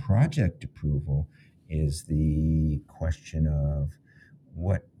 specific project approval is the question of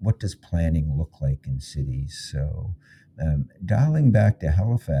what does planning look like in cities. So dialing back to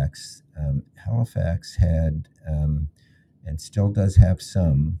Halifax, Halifax had and still does have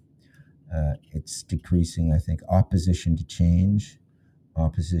some, it's decreasing, I think, opposition to change,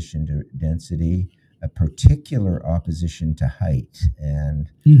 opposition to density, a particular opposition to height. And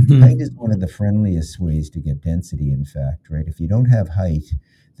height is one of the friendliest ways to get density, in fact, right? If you don't have height,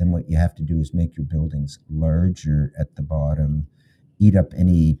 then what you have to do is make your buildings larger at the bottom, eat up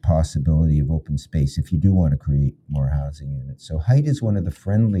any possibility of open space if you do want to create more housing units. So height is one of the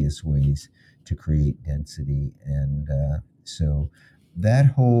friendliest ways to create density. And so that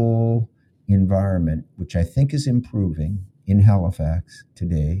whole environment, which I think is improving in Halifax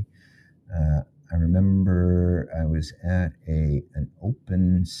today. Uh, I remember I was at an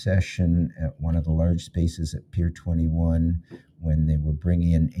open session at one of the large spaces at Pier 21 when they were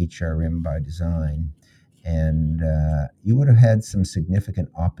bringing in HRM by design. And you would have had some significant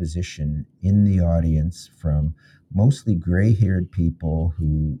opposition in the audience from mostly gray haired people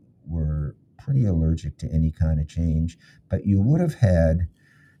who were pretty allergic to any kind of change. But you would have had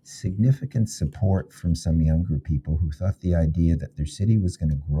significant support from some younger people who thought the idea that their city was going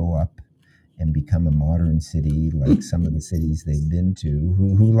to grow up and become a modern city like some of the cities they've been to,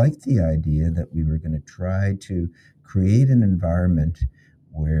 who liked the idea that we were going to try to create an environment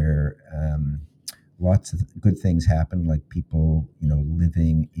where lots of good things happen, like people,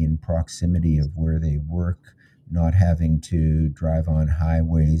 living in proximity of where they work, not having to drive on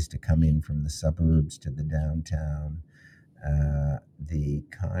highways to come in from the suburbs to the downtown. The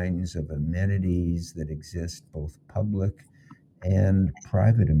kinds of amenities that exist, both public and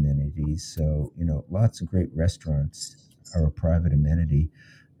private amenities. So, lots of great restaurants are a private amenity.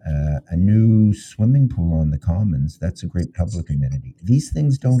 A new swimming pool on the commons, that's a great public amenity. These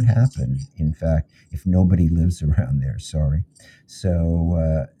things don't happen, in fact, if nobody lives around there. Sorry. So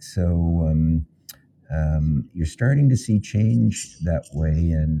you're starting to see change that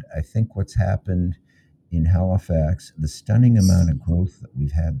way. And I think what's happened in Halifax, the stunning amount of growth that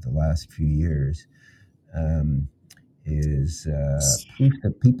we've had the last few years, is proof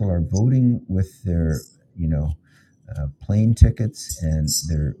that people are voting with their, plane tickets and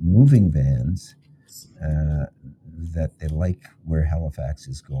their moving vans, that they like where Halifax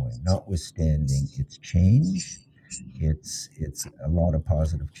is going, notwithstanding its change. It's a lot of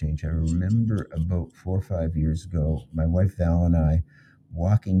positive change. I remember about 4 or 5 years ago, my wife Val and I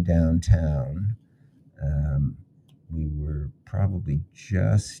walking downtown. We were probably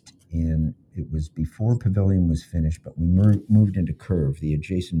just in, it was before Pavilion was finished, but we moved into Curve, the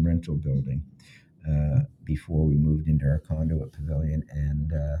adjacent rental building, before we moved into our condo at Pavilion.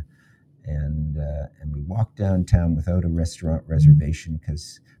 And we walked downtown without a restaurant reservation,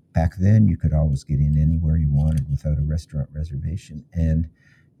 because back then you could always get in anywhere you wanted without a restaurant reservation. And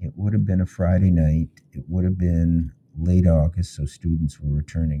it would have been a Friday night. It would have been late August, so students were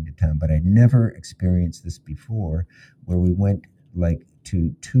returning to town. But I'd never experienced this before, where we went like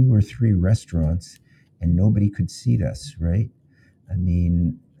to 2 or 3 restaurants and nobody could seat us, right? I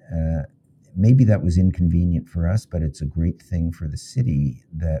mean, maybe that was inconvenient for us, but it's a great thing for the city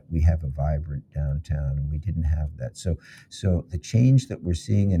that we have a vibrant downtown, and we didn't have that. So the change that we're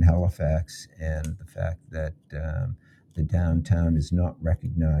seeing in Halifax, and the fact that the downtown is not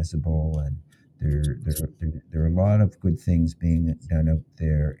recognizable, and there are a lot of good things being done out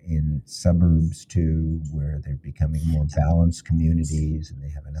there in suburbs too, where they're becoming more balanced communities, and they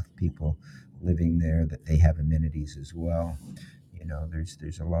have enough people living there that they have amenities as well.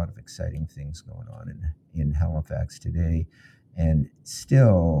 There's a lot of exciting things going on in Halifax today. And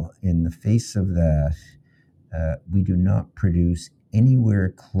still, in the face of that, we do not produce anywhere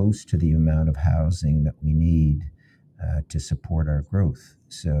close to the amount of housing that we need to support our growth.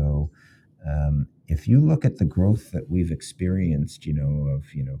 So if you look at the growth that we've experienced, of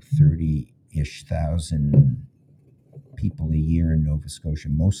 30-ish thousand people a year in Nova Scotia,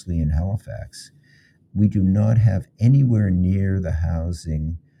 mostly in Halifax, we do not have anywhere near the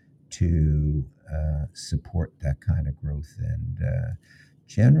housing to support that kind of growth. And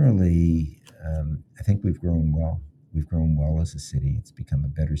generally, I think we've grown well. We've grown well as a city. It's become a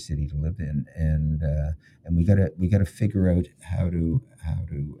better city to live in, and we gotta figure out how to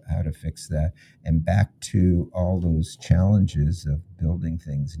fix that. And back to all those challenges of building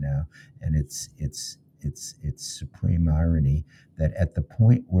things now, and it's supreme irony that at the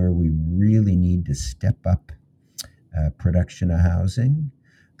point where we really need to step up production of housing,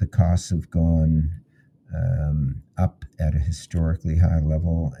 the costs have gone up at a historically high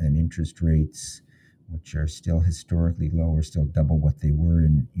level, and interest rates, which are still historically low, are still double what they were.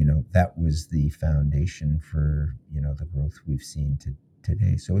 And that was the foundation for the growth we've seen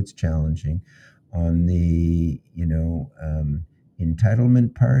today. So it's challenging. On the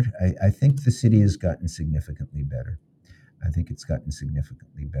entitlement part, I think the city has gotten significantly better. I think it's gotten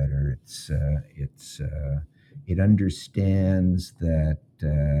significantly better. It understands that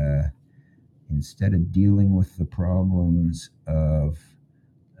instead of dealing with the problems of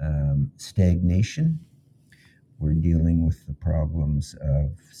stagnation, we're dealing with the problems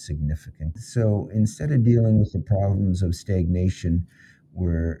of significance. So instead of dealing with the problems of stagnation,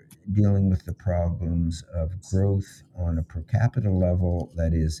 we're dealing with the problems of growth on a per capita level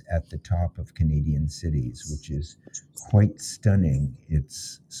that is at the top of Canadian cities, which is quite stunning.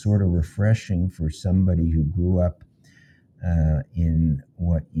 It's sort of refreshing for somebody who grew up in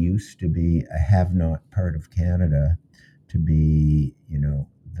what used to be a have-not part of Canada to be,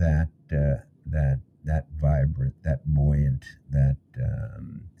 that vibrant, that buoyant, that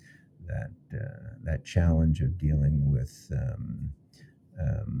challenge of dealing with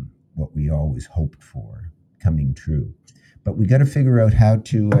what we always hoped for coming true. But we got to figure out how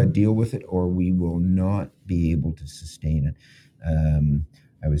to deal with it, or we will not be able to sustain it.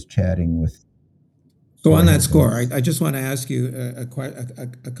 I was chatting with. So Go on that ahead, Don. score, I just want to ask you a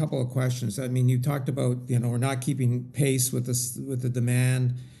couple of questions. I mean, you talked about, we're not keeping pace with this with the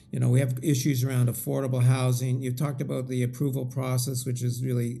demand. We have issues around affordable housing. You talked about the approval process, which is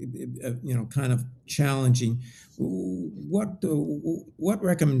really, kind of challenging. What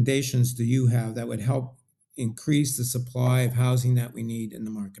recommendations do you have that would help increase the supply of housing that we need in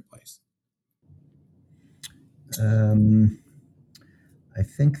the marketplace? I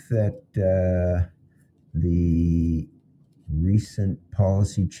think that the recent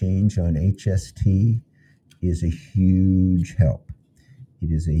policy change on HST is a huge help.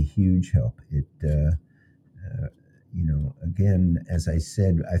 It is a huge help. Again, as I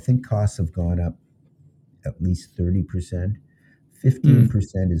said, I think costs have gone up at least 30%.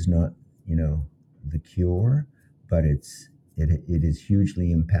 15% is not, the cure, but it is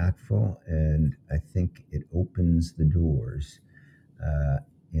hugely impactful, and I think it opens the doors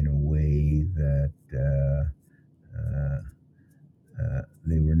in a way that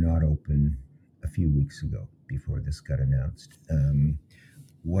they were not open a few weeks ago before this got announced.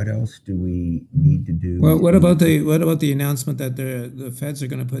 What else do we need to do? Well, what about the announcement that the feds are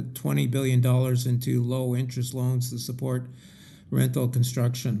going to put $20 billion into low interest loans to support rental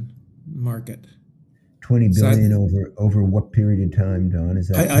construction market? 20 billion over what period of time, Don? Is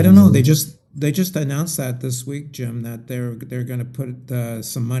that I don't know. They just announced that this week, Jim, that they're going to put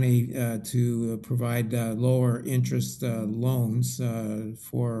some money to provide lower interest loans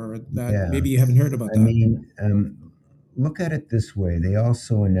for that. Yeah. Maybe you haven't heard about that. I mean, look at it this way. They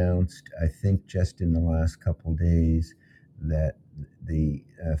also announced, I think just in the last couple of days, that the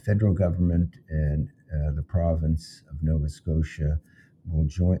federal government and the province of Nova Scotia will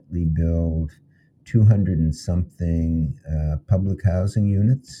jointly build 200 and something public housing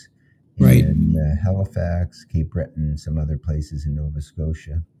units in Halifax, Cape Breton, and some other places in Nova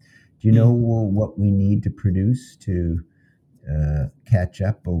Scotia. Do you know what we need to produce to catch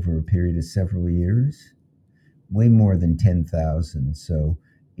up over a period of several years? Way more than 10,000. So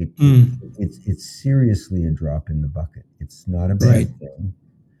it's seriously a drop in the bucket. It's not a bad thing.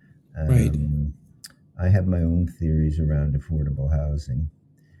 I have my own theories around affordable housing.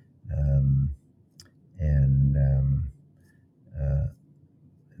 And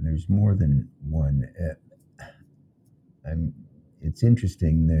there's more than one. It's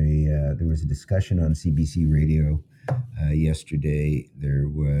interesting. There was a discussion on CBC Radio yesterday. There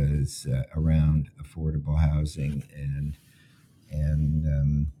was around affordable housing,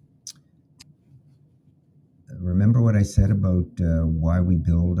 and remember what I said about why we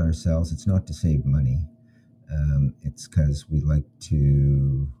build ourselves. It's not to save money. It's because we like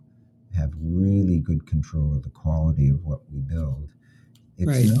to have really good control of the quality of what we build.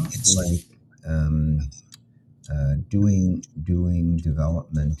 It's not like doing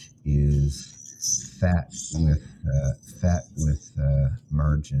development is fat with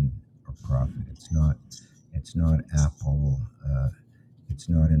margin or profit. It's not Apple. It's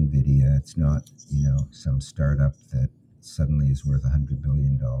not Nvidia. It's not some startup that suddenly is worth $100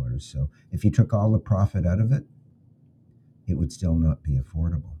 billion. So if you took all the profit out of it, it would still not be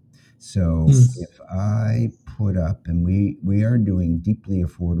affordable. So if I put up, and we are doing deeply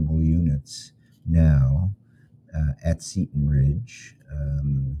affordable units now at Seton Ridge.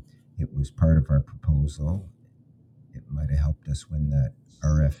 It was part of our proposal. It might have helped us win that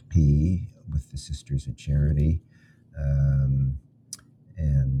RFP with the Sisters of Charity.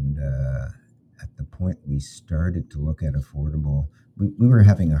 And at the point we started to look at affordable, we were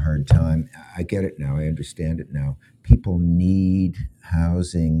having a hard time. I get it now. I understand it now. People need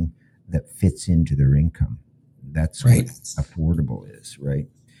housing that fits into their income. That's what affordable is, right?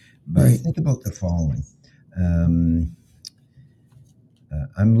 But think about the following.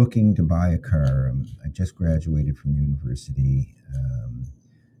 I'm looking to buy a car. I just graduated from university.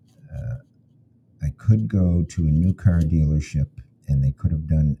 I could go to a new car dealership and they could have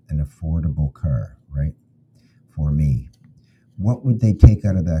done an affordable car, right, for me. What would they take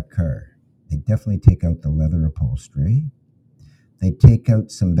out of that car? They definitely take out the leather upholstery. they take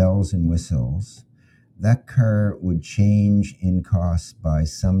out some bells and whistles, that car would change in cost by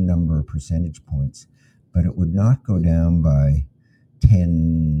some number of percentage points, but it would not go down by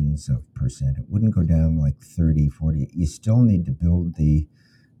tens of percent. It wouldn't go down like 30, 40. You still need to build the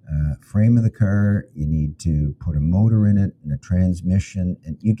frame of the car. You need to put a motor in it and a transmission,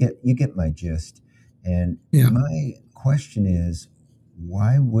 and you get my gist. And Yeah. my question is,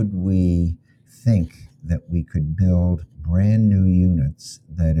 why would we think that we could build brand new units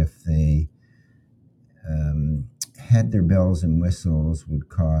that, if they had their bells and whistles, would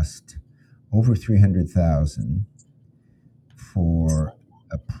cost over $300,000 for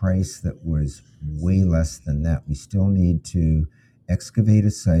a price that was way less than that? We still need to excavate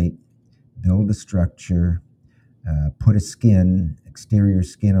a site, build a structure, put a exterior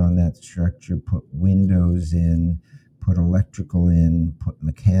skin on that structure, put windows in, put electrical in, put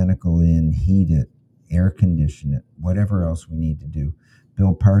mechanical in, heat it, air condition it, whatever else we need to do,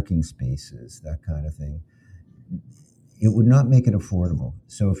 build parking spaces, that kind of thing. It would not make it affordable.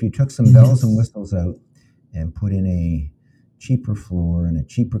 So if you took some bells and whistles out and put in a cheaper floor and a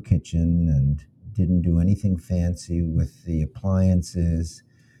cheaper kitchen and didn't do anything fancy with the appliances,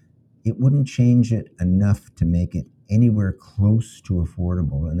 it wouldn't change it enough to make it anywhere close to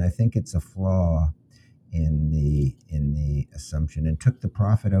affordable. And I think it's a flaw in the assumption. And took the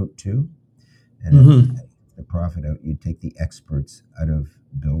profit out too. And if the profit out, you'd take the experts out of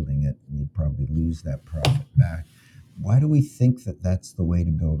building it, and you'd probably lose that profit back. Why do we think that that's the way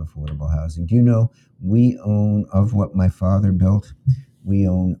to build affordable housing? Do you know, we own, of what my father built, we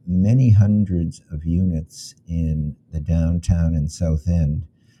own many hundreds of units in the downtown and South End.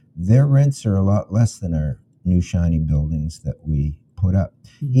 Their rents are a lot less than our new shiny buildings that we put up.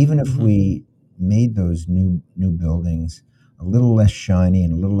 Even if we made those new buildings a little less shiny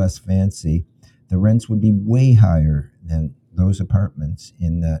and a little less fancy, the rents would be way higher than those apartments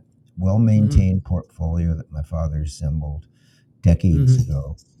in that well-maintained portfolio that my father assembled decades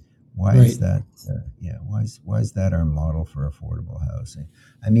ago. Why is that? Why is that our model for affordable housing?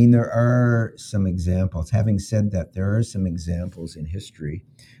 I mean, there are some examples. Having said that, there are some examples in history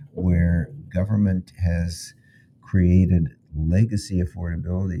where government has created legacy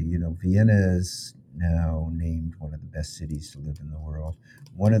affordability. You know, Vienna is now named one of the best cities to live in the world.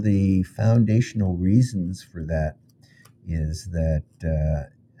 One of the foundational reasons for that is that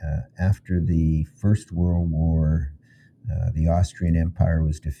after the First World War, the Austrian Empire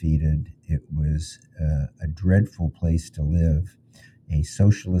was defeated. It was a dreadful place to live. A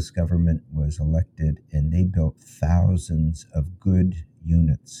socialist government was elected, and they built thousands of good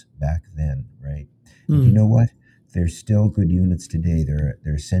units back then, right? And you know what? There's still good units today.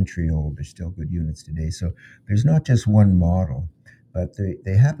 They're a century old. There's still good units today. So there's not just one model, but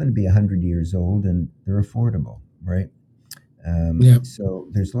they happen to be 100 years old, and they're affordable, right? So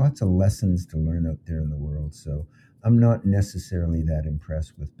there's lots of lessons to learn out there in the world. So I'm not necessarily that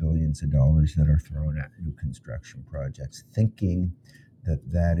impressed with billions of dollars that are thrown at new construction projects, thinking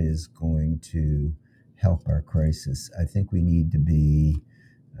that that is going to help our crisis. I think we need to be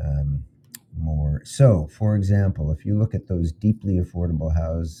more. So, for example, if you look at those deeply affordable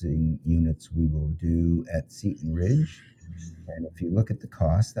housing units we will do at Seton Ridge, and if you look at the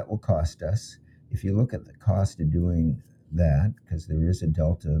cost, that will cost us. If you look at the cost of doing that, because there is a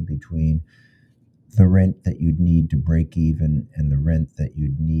delta between the rent that you'd need to break even and the rent that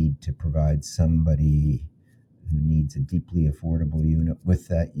you'd need to provide somebody who needs a deeply affordable unit with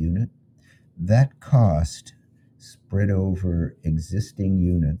that unit, that cost spread over existing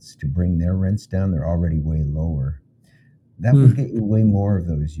units to bring their rents down, they're already way lower. That would get you way more of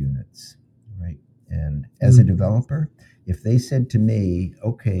those units, right? And as a developer, if they said to me,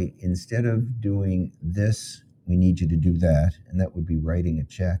 okay, instead of doing this, we need you to do that, and that would be writing a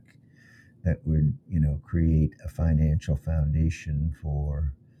check that would, create a financial foundation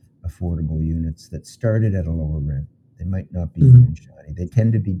for affordable units that started at a lower rent. They might not be even shiny. They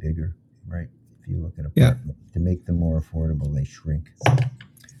tend to be bigger, right? If you look at apartments, to make them more affordable, they shrink.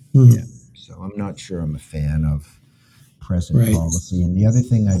 Yeah. So I'm not sure I'm a fan of present policy. And the other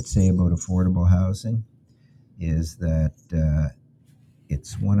thing I'd say about affordable housing is that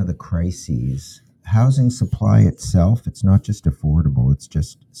it's one of the crises. Housing supply itself, it's not just affordable, it's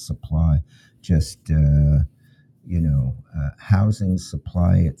just supply. Housing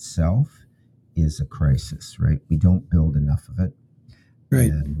supply itself is a crisis, right? We don't build enough of it. Right.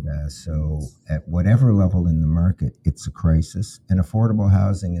 And so at whatever level in the market, it's a crisis. And affordable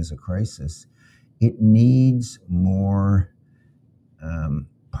housing is a crisis. It needs more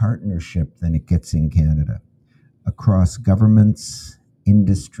partnership than it gets in Canada across governments,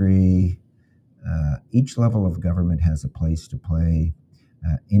 industry, Each level of government has a place to play.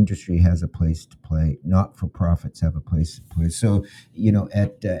 Industry has a place to play. Not-for-profits have a place to play. So,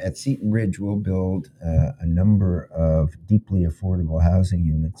 at Seton Ridge, we'll build a number of deeply affordable housing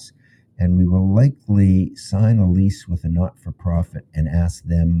units, and we will likely sign a lease with a not-for-profit and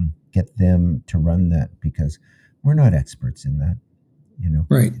get them to run that, because we're not experts in that,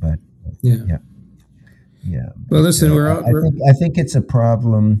 Right. But Yeah. yeah. Well, listen, I think it's a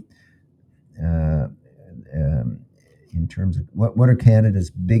problem. In terms of what are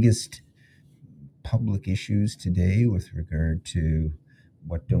Canada's biggest public issues today with regard to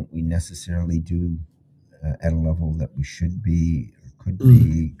what don't we necessarily do at a level that we should be or could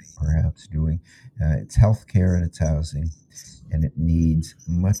be perhaps doing. It's healthcare and it's housing, and it needs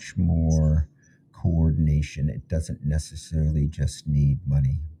much more coordination. It doesn't necessarily just need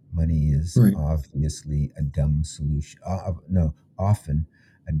money. Money is Right. obviously a dumb solution. Often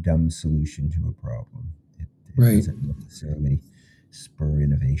a dumb solution to a problem. It Right. doesn't necessarily spur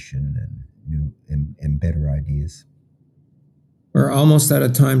innovation and new and better ideas. We're almost out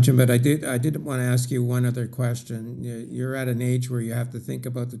of time, Jim, but I did want to ask you one other question. You're at an age where you have to think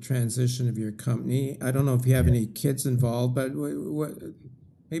about the transition of your company. I don't know if you have any kids involved, but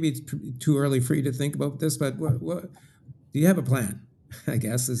maybe it's too early for you to think about this, but what do you have a plan? I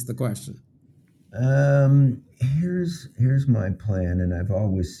guess is the question. Here's my plan, and I've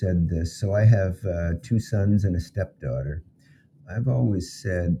always said this. So I have 2 sons and a stepdaughter. I've always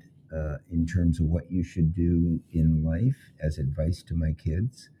said, in terms of what you should do in life as advice to my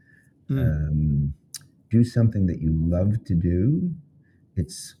kids, do something that you love to do.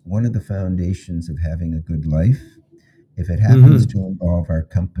 It's one of the foundations of having a good life. If it happens to involve our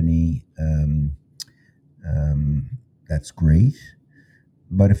company, that's great.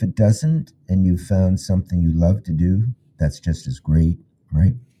 But if it doesn't, and you found something you love to do, that's just as great,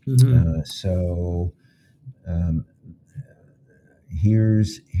 right? So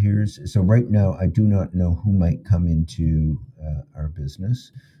right now, I do not know who might come into our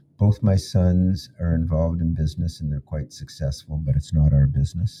business. Both my sons are involved in business, and they're quite successful, but it's not our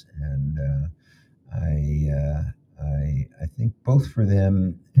business. And I think both for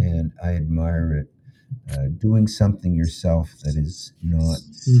them, and I admire it, doing something yourself that is not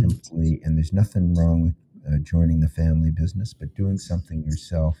simply, and there's nothing wrong with joining the family business, but doing something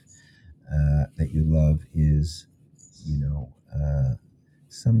yourself that you love is,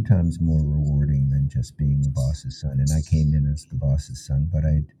 sometimes more rewarding than just being the boss's son. And I came in as the boss's son, but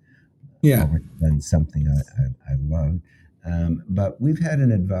I'd already done something I loved. But we've had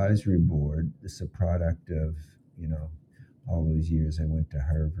an advisory board. This is a product of, all those years I went to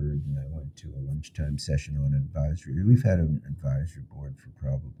Harvard and I went to a lunchtime session on advisory. We've had an advisory board for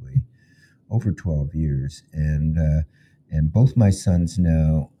probably over 12 years. And both my sons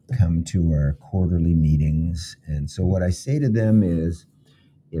now come to our quarterly meetings. And so what I say to them is,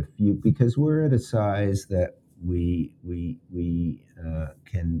 because we're at a size that we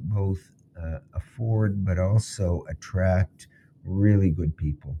can both afford, but also attract really good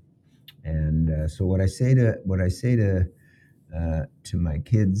people. And so what I say to my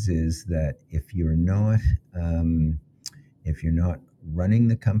kids is that if you're not running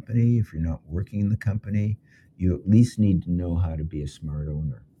the company, if you're not working in the company, you at least need to know how to be a smart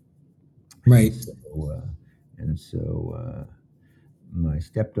owner. Right. So my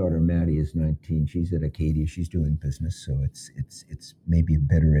stepdaughter Maddie is 19. She's at Acadia. She's doing business, so it's maybe a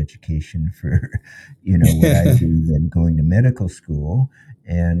better education for what I do than going to medical school.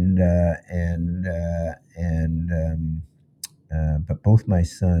 But both my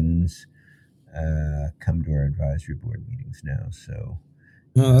sons come to our advisory board meetings now. So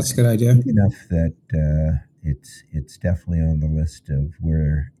that's a good idea. Big enough that it's definitely on the list of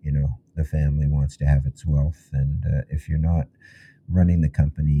where the family wants to have its wealth. And if you're not running the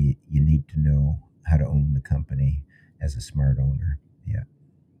company, you need to know how to own the company as a smart owner.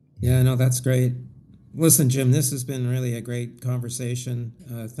 Yeah, no, that's great. Listen, Jim, this has been really a great conversation.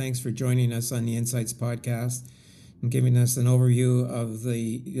 Thanks for joining us on the Insights podcast and giving us an overview of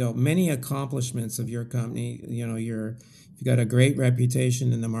the many accomplishments of your company. You've got a great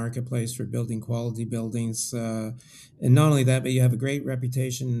reputation in the marketplace for building quality buildings, and not only that, but you have a great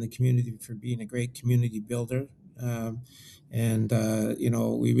reputation in the community for being a great community builder.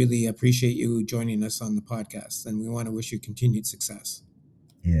 We really appreciate you joining us on the podcast, and we want to wish you continued success.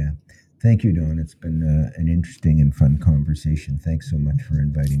 Yeah. Thank you, Don. It's been an interesting and fun conversation. Thanks so much for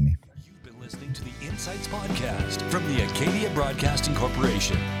inviting me. You've been listening to the Insights Podcast from the Acadia Broadcasting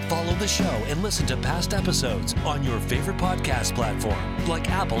Corporation. Follow the show and listen to past episodes on your favorite podcast platform, like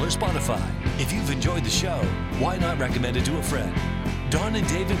Apple or Spotify. If you've enjoyed the show, why not recommend it to a friend? Don and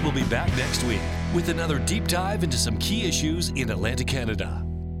David will be back next week with another deep dive into some key issues in Atlantic Canada.